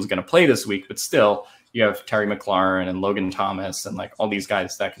Samuel is going to play this week, but still you have Terry McLaurin and Logan Thomas and like all these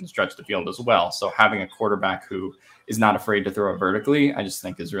guys that can stretch the field as well. So having a quarterback who is not afraid to throw it vertically, I just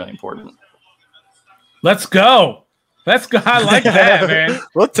think is really important. Let's go. I like that, man.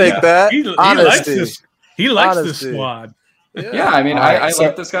 We'll take that. He likes this squad. Yeah, I mean, I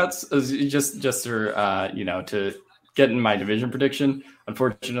like this guy just to get in my division prediction.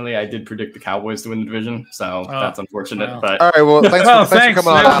 Unfortunately, I did predict the Cowboys to win the division, so that's unfortunate. Wow. But all right, well, thanks for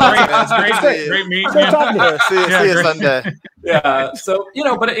coming on. Great meeting you. See you Sunday. Yeah, so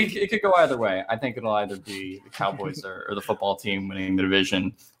but it could go either way. I think it'll either be the Cowboys or the football team winning the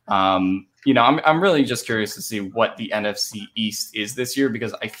division. I'm really just curious to see what the NFC East is this year,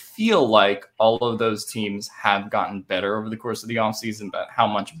 because I feel like all of those teams have gotten better over the course of the offseason, but how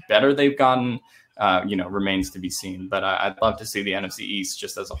much better they've gotten, remains to be seen. But I'd love to see the NFC East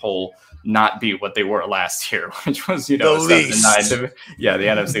just as a whole not be what they were last year, which was, the least. The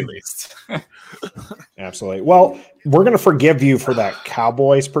NFC least. Absolutely. Well, we're going to forgive you for that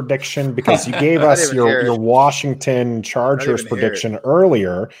Cowboys prediction because you gave us your Washington Chargers prediction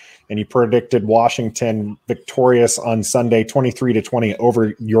earlier, and you predicted Washington victorious on Sunday 23-20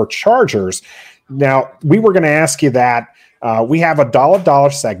 over your Chargers. Now, we were going to ask you that We have a dollar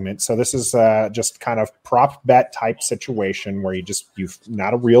segment. So this is just kind of prop bet type situation where you've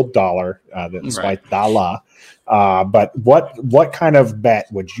not a real dollar. That's why dollar. But what kind of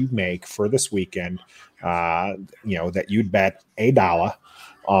bet would you make for this weekend? That you'd bet $1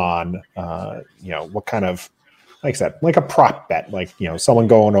 on, what kind of, like I said, like a prop bet, like, someone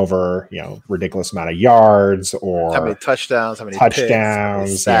going over, ridiculous amount of yards or how many touchdowns, how many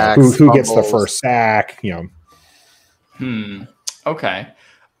touchdowns, sacks, who gets the first sack, Okay.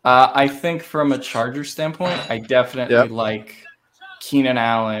 I think from a Charger standpoint, I definitely like Keenan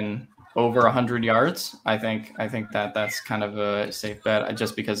Allen over 100 yards. I think that's kind of a safe bet,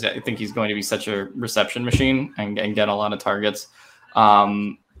 just because I think he's going to be such a reception machine and get a lot of targets.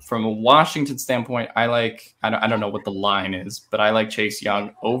 From a Washington standpoint, I don't know what the line is, but I like Chase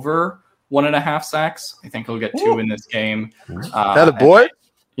Young over 1.5 sacks. I think he'll get 2 in this game. That a boy?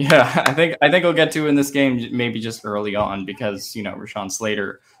 Yeah, I think he'll get 2 in this game, maybe just early on, because Rashawn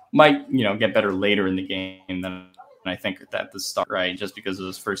Slater might get better later in the game than I think at the start, right? Just because of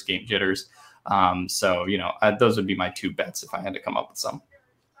those first game jitters. Those would be my 2 bets if I had to come up with some.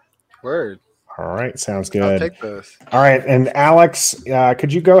 Word. All right, sounds good. I'll take those. All right, and Alex,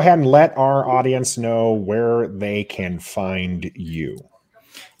 could you go ahead and let our audience know where they can find you?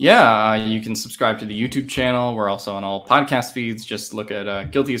 Yeah, you can subscribe to the YouTube channel. We're also on all podcast feeds. Just look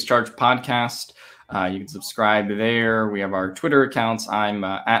at Guilty as Charged podcast. You can subscribe there. We have our Twitter accounts. I'm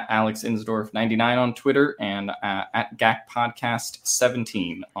at Alex Insdorf99 on Twitter and at GAC Podcast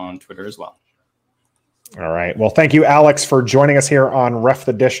 17 on Twitter as well. All right. Well, thank you, Alex, for joining us here on Ref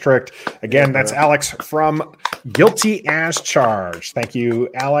the District. Again, that's Alex from Guilty as Charged. Thank you,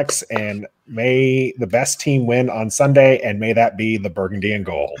 Alex, and may the best team win on Sunday, and may that be the burgundy and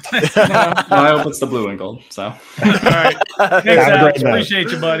gold. I hope it's the blue and gold. So, all right. Thanks, Alex. Appreciate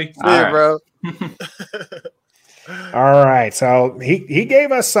you, buddy. See you, bro. All right. So he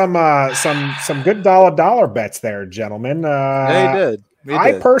gave us some good dollar bets there, gentlemen. Yeah, he did.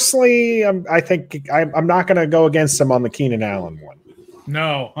 I personally, I think I'm not going to go against him on the Keenan Allen one.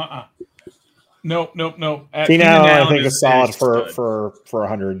 No, Nope. Keenan Allen, I think, is solid for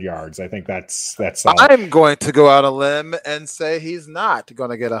 100 yards. I think that's solid. I'm going to go out on a limb and say he's not going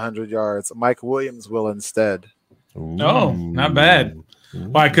to get 100 yards. Mike Williams will instead. No, not bad.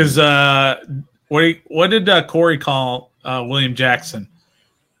 Why? Because what did Corey call William Jackson?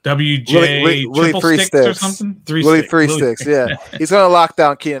 WJ Willie triple three sticks or sticks. something? Willie three sticks, yeah. He's going to lock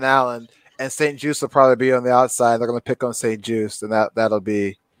down Keenan Allen, and St. Juice will probably be on the outside. They're going to pick on St. Juice, and that'll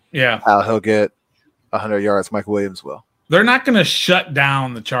be how he'll get 100 yards. Mike Williams will. They're not going to shut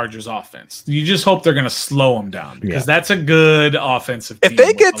down the Chargers offense. You just hope they're going to slow them down, because that's a good offensive team. If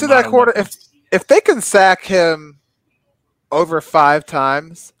they get to that quarter, if they can sack him over 5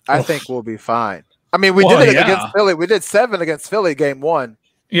 times, I think we'll be fine. I mean, we did it against Philly. We did 7 against Philly game 1.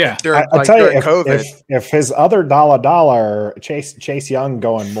 Yeah. I'll tell you, if his other dollar Chase Young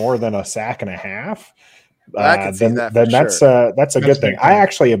going more than a sack and a half, then that's a good thing.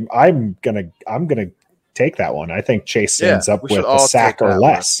 I'm gonna take that one. I think Chase ends up with a sack or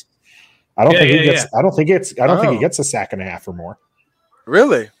less. I don't think he gets. I don't think he gets a sack and a half or more.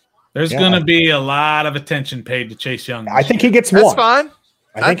 Really? There's going to be a lot of attention paid to Chase Young. I think he gets one. That's fine.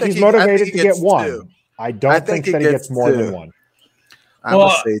 I think he's motivated to get 1. I don't think that he gets more than 1.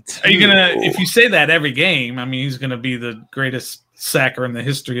 Well, are you gonna? If you say that every game, I mean, he's going to be the greatest sacker in the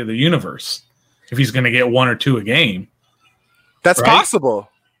history of the universe. If he's going to get 1 or 2 a game, that's possible.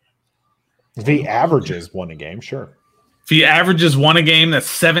 If he averages 1 a game, sure. If he averages 1 a game, that's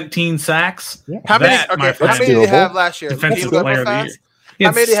 17 sacks. Yeah. How many did he have last year? Defensive player of the year.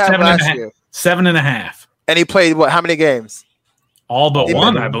 How many did he have last year? 7.5. And he played what? How many games? All but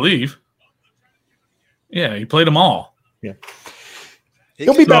 1, I believe. Yeah, he played them all. Yeah.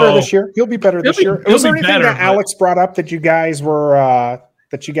 He'll be better this year. He'll be better this year. Was there anything that Alex brought up that you guys were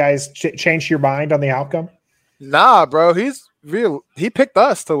changed your mind on the outcome? Nah, bro. He's real. He picked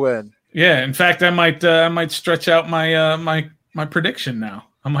us to win. Yeah. In fact, I might stretch out my my prediction now.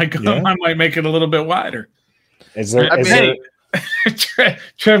 I might make it a little bit wider.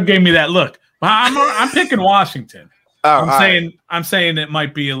 Trev gave me that look. I'm picking Washington. I'm saying it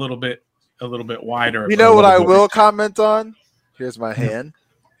might be a little bit wider. You know what I will comment on? Here's my hand.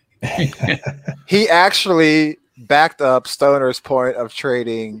 He actually backed up Stoner's point of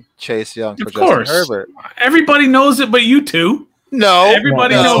trading Chase Young for Justin Herbert. Everybody knows it, but you two. No,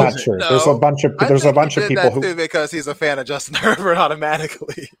 everybody knows it. No. There's a bunch of people who because he's a fan of Justin Herbert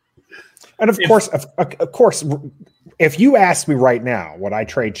automatically. And of course, if you ask me right now, would I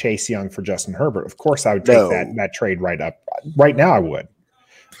trade Chase Young for Justin Herbert? Of course, I would take that trade right up. Right now, I would.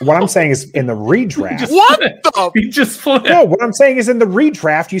 What I'm saying is in the redraft. He just flipped. No, what I'm saying is in the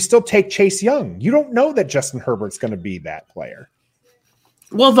redraft, you still take Chase Young. You don't know that Justin Herbert's going to be that player.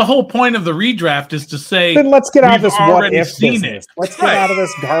 Well, the whole point of the redraft is to say. Then let's get out of we've this what already if seen business. it. Let's get out of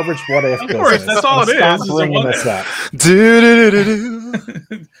this garbage what if business. Of course, that's all it is. Stop It's a bringing what this if. up.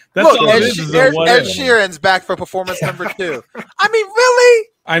 That's Look, all Ed, it is. Is a there's what Ed if. Sheeran's back for performance number 2. I mean, really?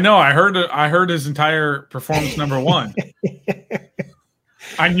 I know. I heard his entire performance number 1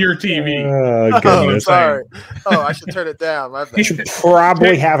 on your TV. Oh, Oh, goodness. sorry. Oh, I should turn it down. My You bad. should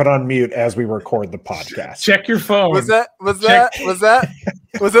probably have it on mute as we record the podcast. Check your phone. Was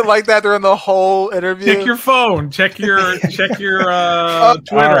it like that during the whole interview? Check your phone. Check your Twitter. All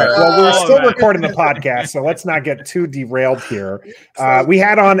right. Well, we're all still of that. recording the podcast, so let's not get too derailed here. We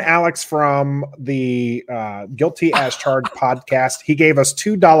had on Alex from the Guilty as Charged podcast. He gave us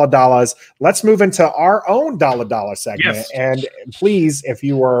 $2. Let's move into our own $dollar segment. Yes. And please, if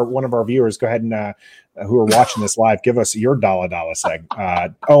you are one of our viewers, go ahead and who are watching this live, give us your $dollar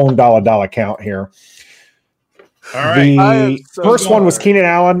own $dollar count here. All right. I am The so first one was sorry. Keenan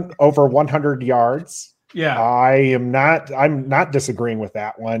Allen over 100 yards. Yeah. I'm not disagreeing with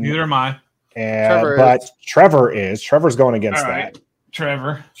that one. Neither am I. Trevor's going against All right. that.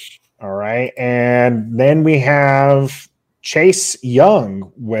 Trevor. All right. And then we have Chase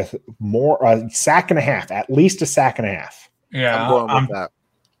Young with more sack and a half, at least a sack and a half. Yeah. I'm going with that.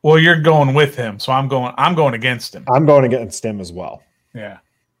 Well, you're going with him, so I'm going against him. I'm going against him as well. Yeah.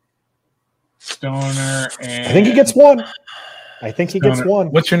 Stoner and I think he gets one. Stoner.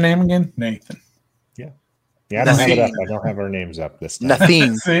 What's your name again? Nathan. Yeah, I don't have it up. Nothing. I don't have our names up this time.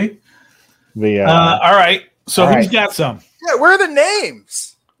 Nothing. See? The All right. So all who's right. got some? Yeah, where are the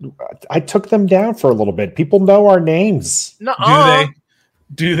names? I took them down for a little bit. People know our names. Nuh-uh.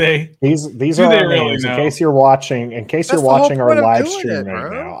 Do they? These Do are they our really names. know? In case you're watching, That's the whole our point of live doing stream it, right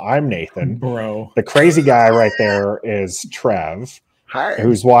bro. now, I'm Nathan. Bro. The crazy guy right there is Trev, Hi.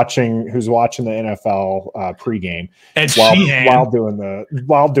 who's watching the NFL pregame Ed while Sheehan. doing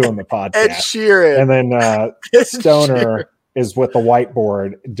the podcast. Ed Sheeran. And then Ed Stoner is with the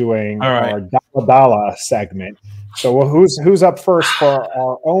whiteboard doing All right. our dollar segment. So who's up first for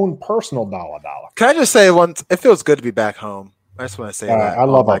our own personal dollar? Can I just say once? It feels good to be back home. I just want to say that. I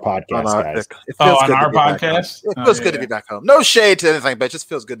love our On podcast, guys. It Oh, on good to our be back home. podcast? It feels Oh, good to yeah. be back home. No shade to anything, but it just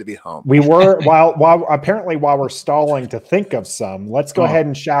feels good to be home. We were while we're stalling to think of some. Let's go ahead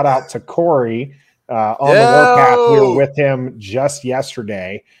and shout out to Corey on the warpath. We were with him just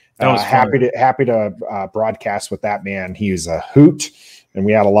yesterday. That was happy to broadcast with that man. He's a hoot, and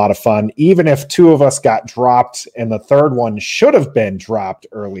we had a lot of fun. Even if two of us got dropped, and the third one should have been dropped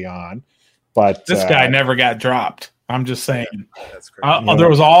early on, but This guy never got dropped. I'm just saying. That's crazy. Yeah. There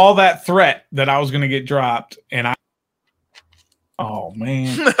was all that threat that I was going to get dropped, and I. Oh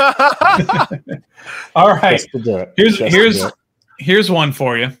man! All right, just to do it. Just to here's do it. here's one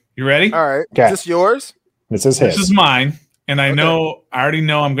for you. You ready? All right. Okay. Is this yours? This is This his. is mine, and I Okay. already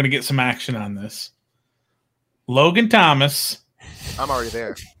know I'm going to get some action on this. Logan Thomas, I'm already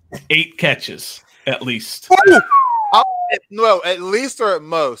there. 8 catches at least. No, at least or at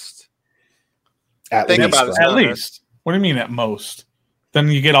most. At Think least, about it, right? At least. What do you mean at most? Then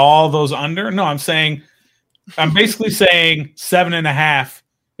you get all those under? No, I'm basically saying 7.5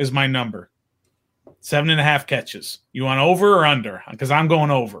 is my number. 7.5 catches. You want over or under? Because I'm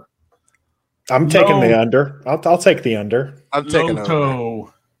going over. I'm taking No. the under. I'll take the under. I'm taking over.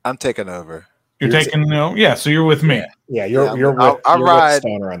 Loto. I'm taking over. You're taking no? Yeah, so you're with me. Yeah, you're Yeah, with, I'll you're ride. with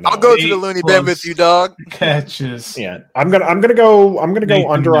Stoner on that. I'll go one. to the 8 loony bin with plus you, dog. Catches. Yeah, I'm gonna go Nathan,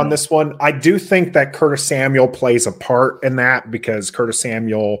 under no. on this one. I do think that Curtis Samuel plays a part in that because Curtis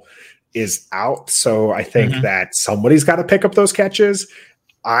Samuel is out. So I think Mhm. that somebody's got to pick up those catches.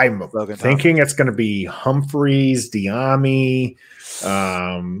 I'm Logan thinking it's going to be Humphreys, Diami,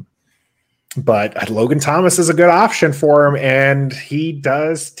 but Logan Thomas is a good option for him, and he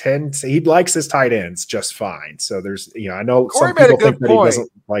likes his tight ends just fine. So there's, I know Corey some made a people good think that he point.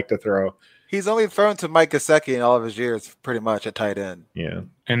 doesn't like to throw. He's only thrown to Mike Gesicki in all of his years, pretty much at tight end. Yeah,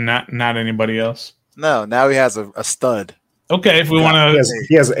 And not anybody else. No, now he has a stud. Okay, if we want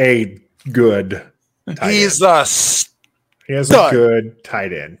he has a good tight He's end. a He has stud. a good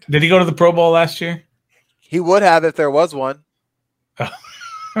tight end. did he go to the Pro Bowl last year? He would have if there was one,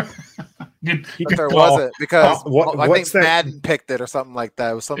 Good but there call. wasn't because Oh, what- I what's think that? Madden picked it or something like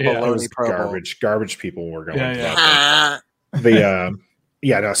that. It was some Yeah, it It baloney was Pro Bowl. garbage people were going Yeah, to yeah. that.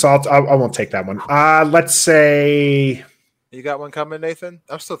 The no, so I won't take that one. Let's say You got one coming, Nathan?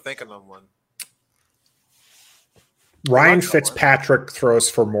 I'm still thinking on one. Ryan like that one. Fitzpatrick throws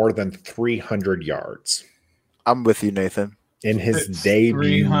for more than 300 yards. I'm with you, Nathan. in his Fitz, debut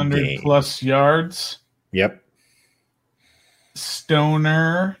 300 game. plus yards. Yep.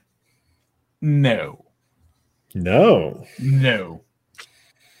 Stoner, no.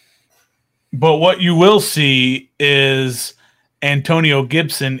 But what you will see is Antonio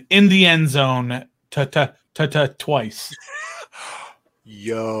Gibson in the end zone twice.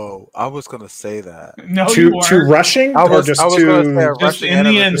 Yo, I was gonna say that. No, Two rushing I or was just gonna two? say a just rushing in and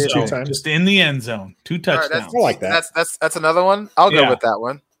the a end receiving. Two zone. times? Just in the end zone. 2 All right, touchdowns. I like that. That's another one. I'll Yeah. go with that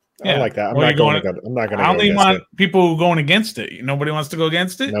one. I like that. I'm Well, not you going wanna- to. I'm not going to I go only against want it. people going against it. Nobody wants to go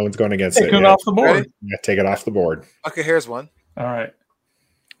against it. No one's going against Take it. it yet. off the board. Ready? Yeah, take it off the board. Okay, here's one. All right.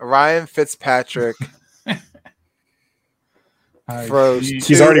 Ryan Fitzpatrick throws. Geez.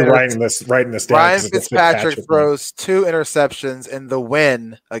 He's two already inter- writing this down. Ryan 'cause it's Fitzpatrick Fitzpatrick. throws 2 interceptions in the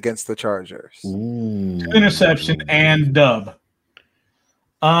win against the Chargers. Ooh. Interception and dub.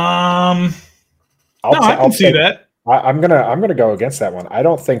 I'll I can see take- that. I'm gonna go against that one. I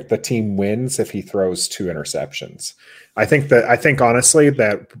don't think the team wins if he throws 2 interceptions. I think honestly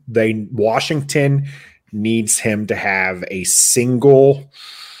that Washington needs him to have a single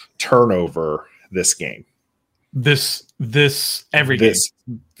turnover this game. This every game.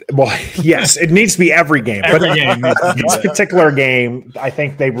 Well, yes, it needs to be every game. Every but game needs to be this that. particular game, I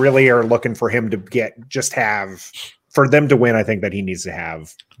think they really are looking for him to for them to win. I think that he needs to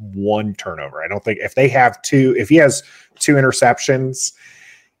have 1 turnover. I don't think if he has 2 interceptions,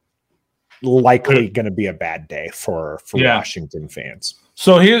 likely going to be a bad day for Yeah. Washington fans.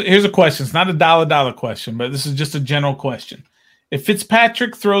 So here's a question. It's not a dollar question, but this is just a general question. If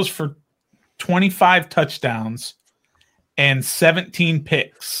Fitzpatrick throws for 25 touchdowns and 17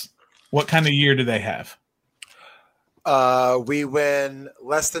 picks, what kind of year do they have? We win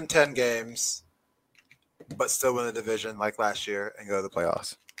less than 10 games, but still win the division like last year and go to the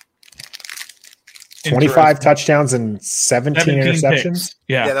playoffs. 25 Interesting. touchdowns and 17 interceptions. picks.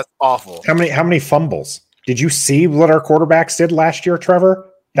 Yeah. Yeah, that's awful. How many fumbles? Did you see what our quarterbacks did last year, Trevor?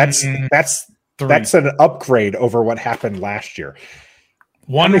 That's 3. that's an upgrade over what happened last year.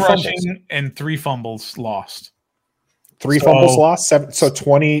 1 many rushing fumbles? and 3 fumbles lost. 3 So- fumbles lost,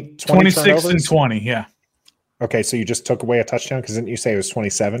 20 26 turnovers? and 20, yeah. Okay, so you just took away a touchdown because didn't you say it was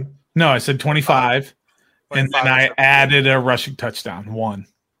 27? No, I said 25, and then 25 I is- added a rushing touchdown, 1,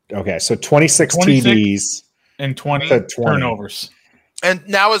 Okay, so 26 26? TDs. and 20 Said 20. turnovers. And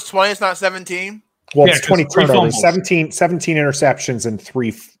now it's 20, it's not 17. Well, Yeah, it's 20 'cause 3 turnovers, fumbles. 17 interceptions and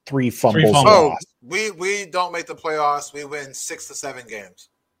three fumbles fumbles. Oh, lost. we don't make the playoffs. We win 6 to 7 games.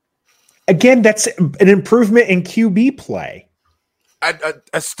 Again, that's an improvement in QB play.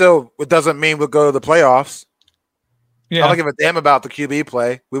 I still, it doesn't mean we'll go to the playoffs. I Yeah, don't give a damn about the QB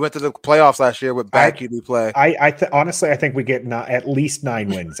play. We went to the playoffs last year with bad QB play. Honestly, I think we get at least 9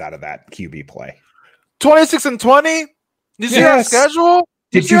 wins out of that QB play. 26 and 20. You see our Yes. schedule?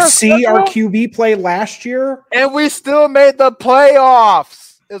 Did you see our schedule? QB play last year? And we still made the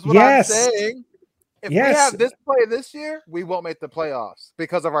playoffs, is what Yes. I'm saying. If Yes. we have this play this year, we won't make the playoffs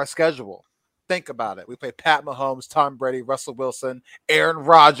because of our schedule. Think about it. We play Pat Mahomes, Tom Brady, Russell Wilson, Aaron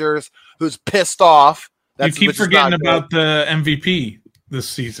Rodgers, who's pissed off. you keep which is forgetting not good. about the MVP this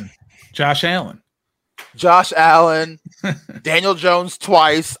season, Josh Allen. Josh Allen, Daniel Jones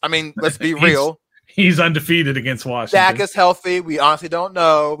twice. I mean, let's be real. He's undefeated against Washington. Dak is healthy. We honestly don't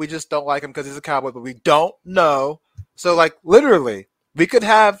know. We just don't like him because he's a Cowboy, but we don't know. So, like, literally, we could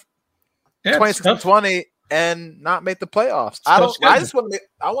have Yeah, it's 26 and tough. 20 and not make the playoffs. tough I just schedule. want to make.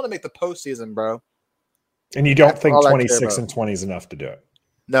 I want to make the postseason, bro. And you don't That's think all I care 26 about. and 20 is enough to do it?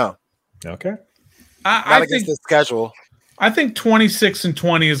 No, Okay. not I against think the schedule. I think 26 and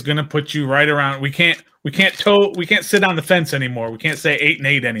 20 is going to put you right around. We can't sit on the fence anymore. We can't say 8 and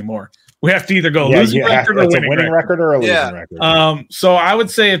 8 anymore. We have to either go losing record or it's a winning winning record. record or a losing Yeah. record. So I would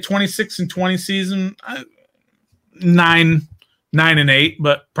say a 26 and 20 season, 9 and 8,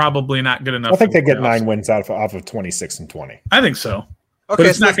 but probably not good enough. I think for they get playoffs. 9 wins out of 26 and 20. I think so. Okay,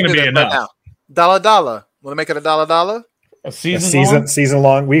 it's not let's gonna do be this enough. now. Dollar. Want to make it a dollar? A season, long? Season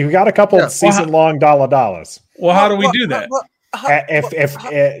long. We've got a couple Yeah. season long dollars. Well, how do we do that?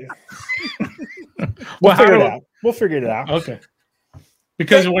 We'll figure it do- out. We'll figure it out. Okay.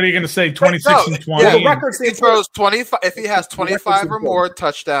 Because what are you going to say? 26 No, and 20. yeah, the records If he throws 25, if he has The 25 record's or more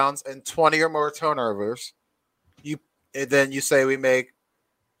touchdowns and 20 or more turnovers, then you say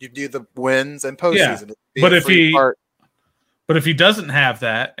you do the wins and postseason. Yeah, It'd be but a if free he- part. But if he doesn't have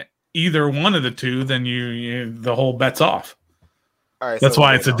that, either one of the two, then the whole bet's off. All right, That's so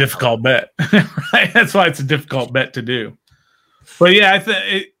why we'll it's a wait on difficult bet. Right? That's why it's a difficult bet to do. But yeah, I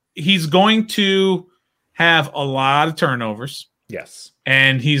think he's going to have a lot of turnovers, Yes.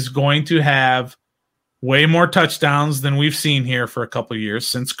 and he's going to have way more touchdowns than we've seen here for a couple of years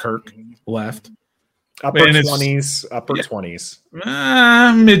since Kirk left. Upper And it's- 20s, upper Yeah. 20s.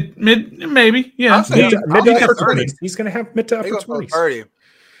 Mid, maybe. Yeah. I'll say Mid I'll to say upper 30. 20s. He's going to have mid to upper He'll throw 20s. 30.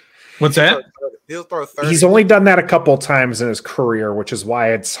 What's that? He'll throw 30. He's only done that a couple times in his career, which is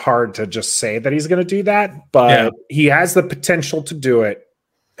why it's hard to just say that he's going to do that. But Yeah. he has the potential to do it.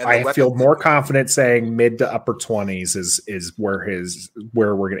 And the I weapons- feel more confident saying mid to upper 20s is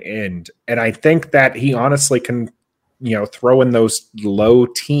where we're going to end. And I think that he honestly can, throw in those low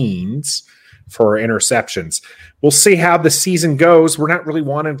teens for interceptions. We'll see how the season goes. We're not really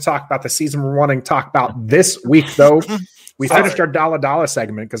wanting to talk about the season. We're wanting to talk about this week, though. We finished our dollar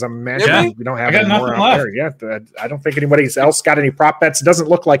segment because I'm imagining we don't have I got any more nothing out left. there yet. I don't think anybody else got any prop bets. It doesn't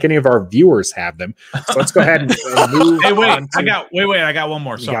look like any of our viewers have them. So let's go ahead and move Hey, wait! on. I got one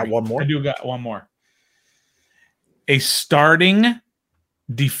more. You Sorry, got one more? I do got one more. A starting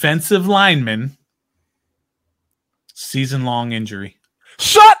defensive lineman, season-long injury.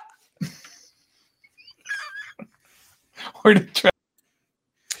 Shut. Where did Trev-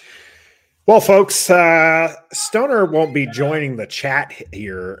 Well, folks, Stoner won't be joining the chat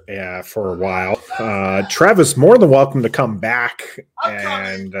here for a while. Trev is more than welcome to come back. I'm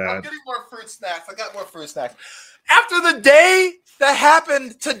And coming. I'm getting more fruit snacks. I got more fruit snacks. After the day that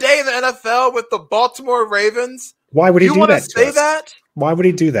happened today in the NFL with the Baltimore Ravens, why would he you do want to that to say us? that? Why would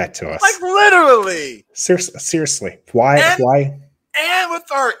he do that to us? Like literally. Seriously, why? And- Why? And with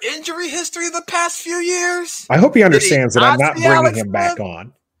our injury history the past few years, I hope he Did he understands that I'm not not see bringing Alex him back Smith?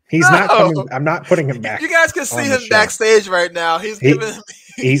 on. He's not No. coming. I'm not putting him back. you guys can see on the him show. backstage right now. He's He- giving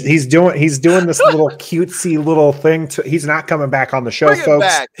He's doing this little cutesy little thing. He's not coming back on the show, bring him folks.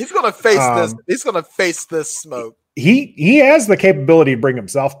 back. He's gonna face this. Um, He's gonna face this smoke. He has the capability to bring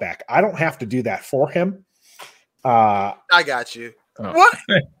himself back. I don't have to do that for him. I got you. Oh. What?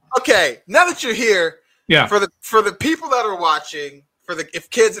 Okay, now that you're here, Yeah. for the people that are watching,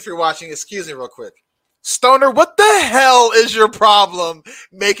 if you're watching, excuse me real quick. Stoner, what the hell is your problem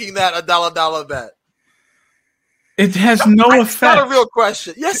making that a dollar bet? It has no It's not a effect. real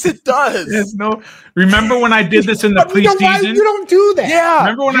question. Yes, it does. It has no. Remember when I did this in the But you know why preseason? you don't do that? Yeah.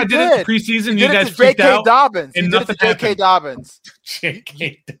 Remember when you I did it in the preseason? You You did guys it to freaked J.K. out. Dobbins. and You did it to nothing J.K. happened. Dobbins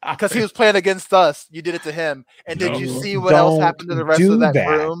J.K. because he was playing against us. You did it to him. And did you No. see what else Don't happened to the rest do of that that.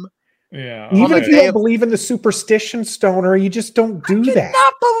 room? Yeah. On Even the if you day don't of- believe in the superstition, Stoner, you just don't do that.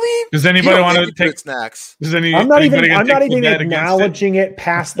 Not believe. Does You anybody don't want give to me take? fruit snacks? Does any? I'm not even. anybody I'm gonna not take even that against it? acknowledging it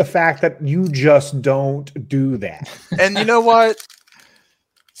past the fact that you just don't do that. And you know what?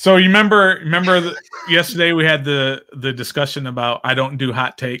 So you remember yesterday we had the discussion about I don't do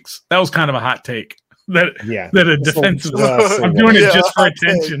hot takes. That was kind of a hot take. That Yeah. that a This will- defensive. this will I'm doing it Yeah, just for hot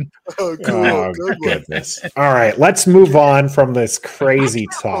take. attention. Oh, cool. Oh, Good one. goodness. All right, let's move on from this crazy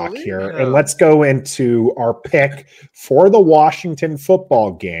talk believe here it. and let's go into our pick for the Washington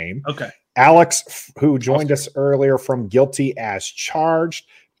football game. Okay. Alex, who joined us earlier from Guilty as Charged,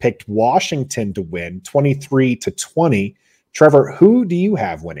 picked Washington to win 23-20. Trevor, who do you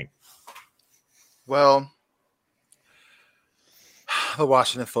have winning? Well, the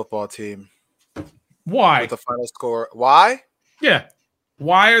Washington football team Why? with the final score. Why? Yeah.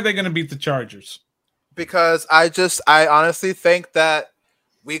 Why are they going to beat the Chargers? Because I honestly think that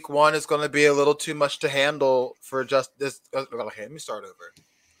week one is going to be a little too much to handle for just this. Okay, let me start over.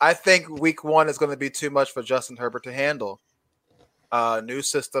 I think week one is going to be too much for Justin Herbert to handle. New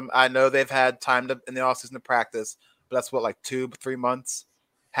system. I know they've had time in the offseason to practice, but that's what, like 2-3 months,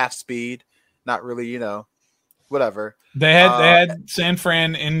 half speed. Not really, whatever. They had San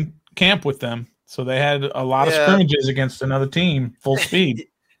Fran in camp with them, so they had a lot of Yeah. scrimmages against another team, full speed.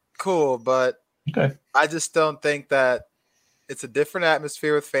 Cool, but Okay. I just don't think that it's a different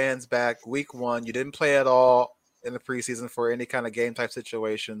atmosphere with fans back. Week one, you didn't play at all in the preseason for any kind of game type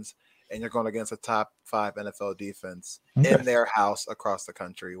situations, and you're going against a top 5 NFL defense Okay. in their house across the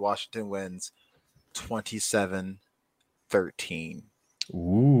country. Washington wins 27-13.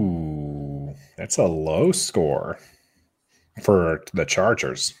 Ooh, that's a low score for the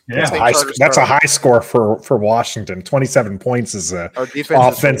Chargers. Yeah. That's a high score for Washington. 27 points is a Our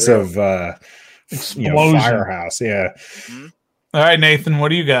defense offensive Explosion. firehouse. Yeah. All right, Nathan, what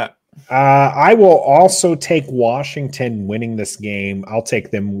do you got? I will also take Washington winning this game. I'll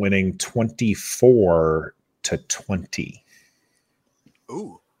take them winning 24-20.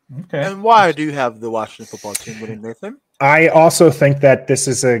 Ooh. Okay. And why do you have the Washington football team winning, Nathan? I also think that this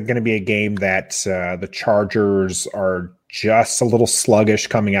is going to be a game that the Chargers are just a little sluggish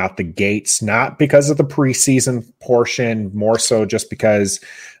coming out the gates, not because of the preseason portion, more so just because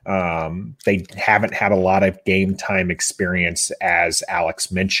They haven't had a lot of game time experience, as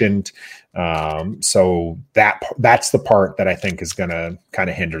Alex mentioned. So that's the part that I think is going to kind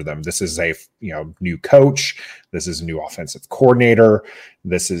of hinder them. This is a new coach. This is a new offensive coordinator.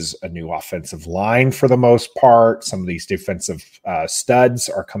 This is a new offensive line for the most part. Some of these defensive studs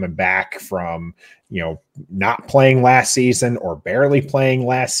are coming back from not playing last season or barely playing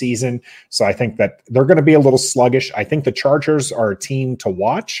last season. So I think that they're going to be a little sluggish. I think the Chargers are a team to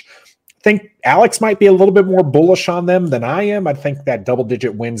watch. I think Alex might be a little bit more bullish on them than I am. I think that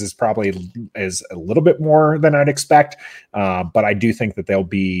double-digit wins is a little bit more than I'd expect. But I do think that they'll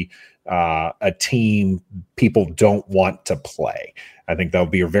be a team people don't want to play. I think they'll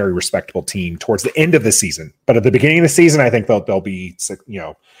be a very respectable team towards the end of the season. But at the beginning of the season, I think they'll be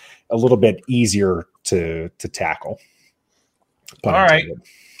a little bit easier to tackle. All right.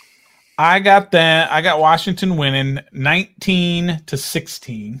 I got that. I got Washington winning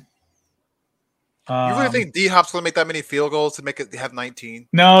 19-16. You really think D-Hop's going to make that many field goals to make it have 19?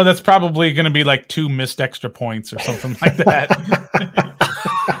 No, that's probably going to be like 2 missed extra points or something like that.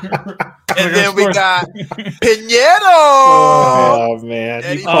 And then we got Pinedo. Oh man,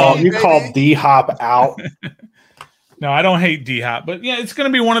 you called D-Hop out. No, I don't hate D-Hop, but yeah, it's going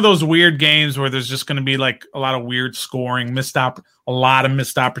to be one of those weird games where there's just going to be like a lot of weird scoring, a lot of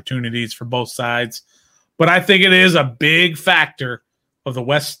missed opportunities for both sides. But I think it is a big factor of the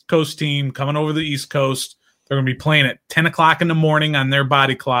West Coast team coming over the East Coast. They're going to be playing at 10 o'clock in the morning on their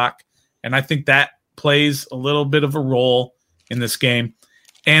body clock. And I think that plays a little bit of a role in this game.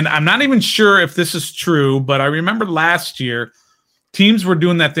 And I'm not even sure if this is true, but I remember last year teams were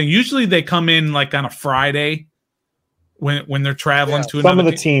doing that thing. Usually they come in like on a Friday when they're traveling to another. Some of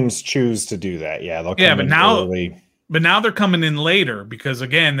the teams choose to do that. Yeah. But now they're coming in later because,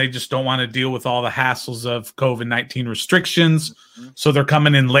 again, they just don't want to deal with all the hassles of COVID-19 restrictions. Mm-hmm. So they're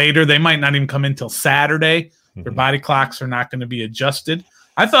coming in later. They might not even come in till Saturday. Mm-hmm. Their body clocks are not going to be adjusted.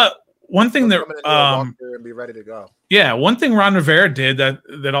 I thought one thing that and be ready to go. Yeah, one thing Ron Rivera did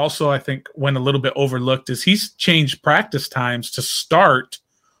that also I think went a little bit overlooked is he's changed practice times to start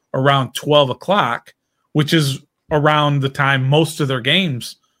around 12 o'clock, which is around the time most of their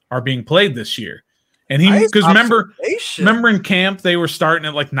games are being played this year. And because remember in camp, they were starting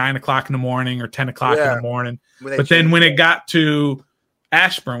at like 9 o'clock in the morning or 10 o'clock in the morning. But then when it got to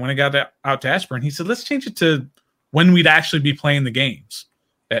Ashburn, out to Ashburn, he said, let's change it to when we'd actually be playing the games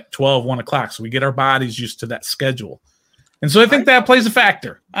at 12, 1 o'clock. So we get our bodies used to that schedule. And so I think that plays a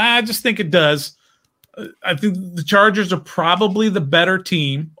factor. I just think it does. I think the Chargers are probably the better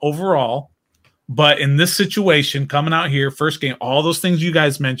team overall. But in this situation, coming out here, first game, all those things you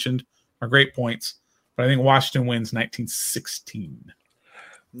guys mentioned are great points. But I think Washington wins 19-16.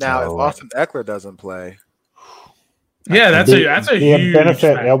 Now, if Austin Eckler doesn't play, that's a huge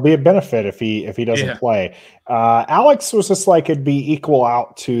benefit. It'll be a benefit if he doesn't play. Alex was just like it'd be equal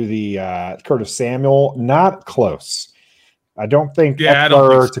out to the Curtis Samuel. Not close. I don't think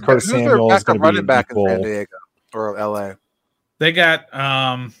Eckler to Curtis Samuel is going to be running back equal. in San Diego or LA. They got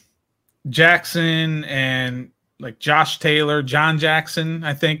Jackson and like Josh Taylor, John Jackson.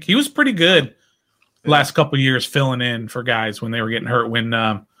 I think he was pretty good. Last couple of years filling in for guys when they were getting hurt. When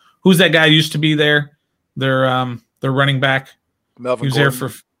who's that guy used to be there? Their running back. Melvin he was Gordon. there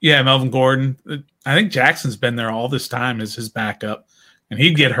for Melvin Gordon. I think Jackson's been there all this time as his backup, and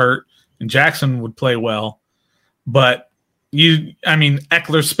he'd get hurt, and Jackson would play well. But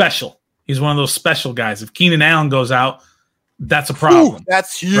Eckler's special. He's one of those special guys. If Keenan Allen goes out, that's a problem. Ooh,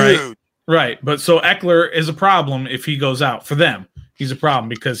 that's huge. Right. But so Eckler is a problem if he goes out. For them, he's a problem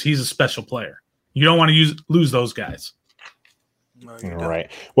because he's a special player. You don't want to lose those guys. No, all right.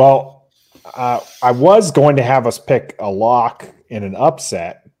 Well, I was going to have us pick a lock in an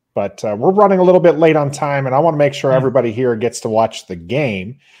upset, but we're running a little bit late on time, and I want to make sure everybody here gets to watch the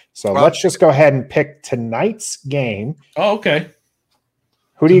game. So let's just go ahead and pick tonight's game. Oh, okay.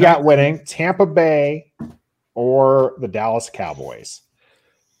 Who do you got winning, Tampa Bay or the Dallas Cowboys?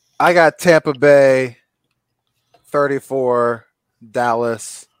 I got Tampa Bay 34,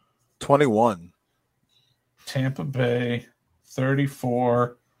 Dallas 21. Tampa Bay,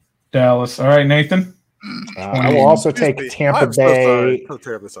 34, Dallas. All right, Nathan. I will also take Tampa Bay. So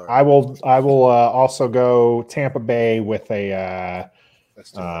terribly sorry. I will also go Tampa Bay with a.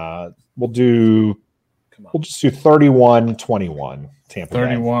 We'll just do 31-21. Tampa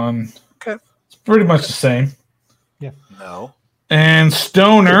 31. Bay. Okay, it's pretty much the same. Yeah. No. And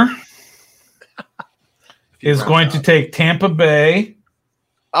Stoner is going to take Tampa Bay.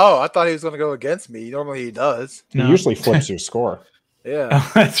 Oh, I thought he was going to go against me. Normally he does. He usually flips your score. Yeah.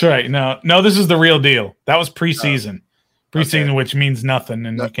 Oh, that's right. No, this is the real deal. That was preseason. Preseason, which means nothing,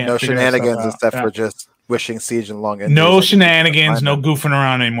 and No, you can't no figure shenanigans stuff out. except Yeah. for just wishing Siege and long injuries. No Like, shenanigans, no goofing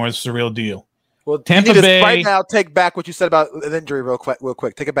around anymore. This is a real deal. Well, Tampa you need to Bay- right now take back what you said about an injury real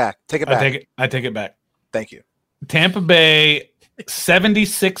quick. Take it back. Take it back. I take it back. Thank you. Tampa Bay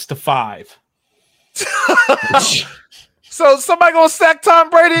 76-5. So somebody gonna sack Tom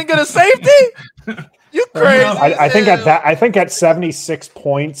Brady and get a safety? You crazy? I think at that. I think at 76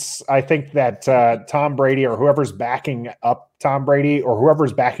 points, I think that Tom Brady or whoever's backing up Tom Brady or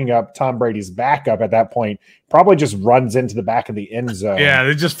whoever's backing up Tom Brady's backup at that point probably just runs into the back of the end zone. Yeah,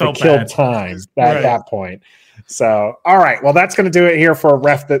 they just to felt kill bad. time Right. at that point. So, all right. Well, that's going to do it here for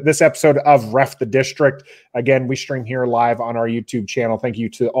this episode of Ref the District. Again, we stream here live on our YouTube channel. Thank you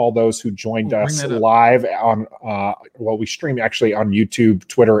to all those who joined us live on, we stream actually on YouTube,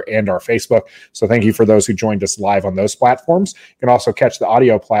 Twitter, and our Facebook. So thank you for those who joined us live on those platforms. You can also catch the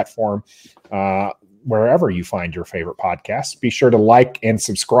audio platform wherever you find your favorite podcasts. Be sure to like and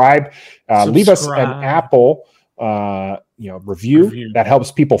subscribe. Leave us an Apple review that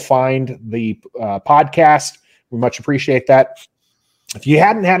helps people find the podcast. We much appreciate that. If you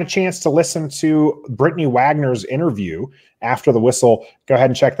hadn't had a chance to listen to Brittany Wagner's interview after the whistle, go ahead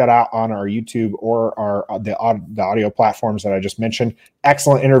and check that out on our YouTube or the audio platforms that I just mentioned.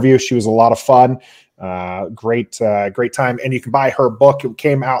 Excellent interview. She was a lot of fun. Great time. And you can buy her book. It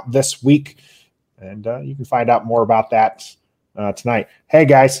came out this week, and you can find out more about that tonight. Hey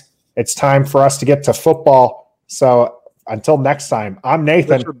guys, it's time for us to get to football. So until next time, I'm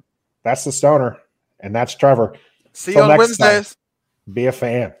Nathan. That's the Stoner. And that's Trevor. See you on Wednesdays. Be a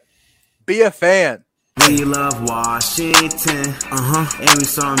fan. Be a fan. We love Washington, and we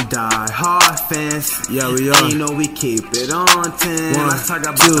some die-hard fans. Yeah, we are. You know we keep it on 10. Let's talk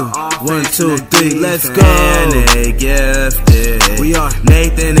about the offense. 1, 2, 3, let's go. They gifted. We are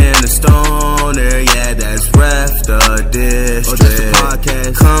Nathan and the Stoner. Yeah, that's Ref the District. Oh, that's the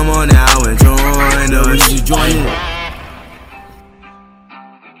podcast. Come on now and join us. You join it.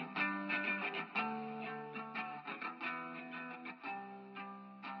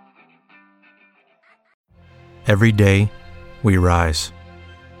 Every day, we rise,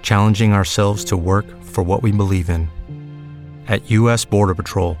 challenging ourselves to work for what we believe in. At U.S. Border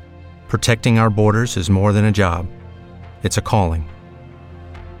Patrol, protecting our borders is more than a job. It's a calling.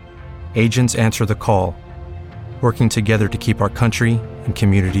 Agents answer the call, working together to keep our country and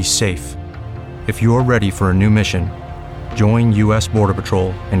communities safe. If you're ready for a new mission, join U.S. Border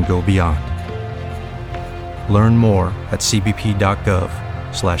Patrol and go beyond. Learn more at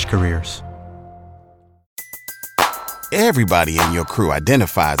cbp.gov/careers. Everybody in your crew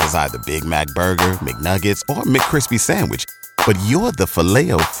identifies as either Big Mac Burger, McNuggets, or McCrispy Sandwich. But you're the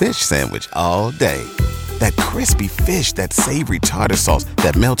Filet-O-Fish Sandwich all day. That crispy fish, that savory tartar sauce,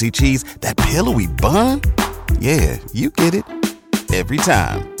 that melty cheese, that pillowy bun. Yeah, you get it. Every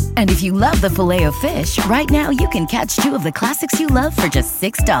time. And if you love the Filet-O-Fish, right now you can catch 2 of the classics you love for just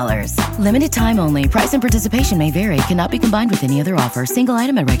 $6. Limited time only. Price and participation may vary. Cannot be combined with any other offer. Single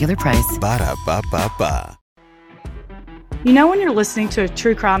item at regular price. Ba-da-ba-ba-ba. You know when you're listening to a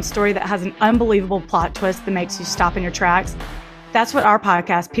true crime story that has an unbelievable plot twist that makes you stop in your tracks? That's what our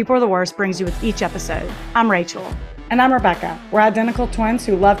podcast, People Are the Worst, brings you with each episode. I'm Rachel. And I'm Rebecca. We're identical twins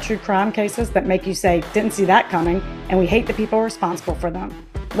who love true crime cases that make you say, didn't see that coming, and we hate the people responsible for them.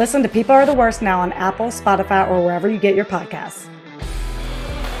 Listen to People Are the Worst now on Apple, Spotify, or wherever you get your podcasts.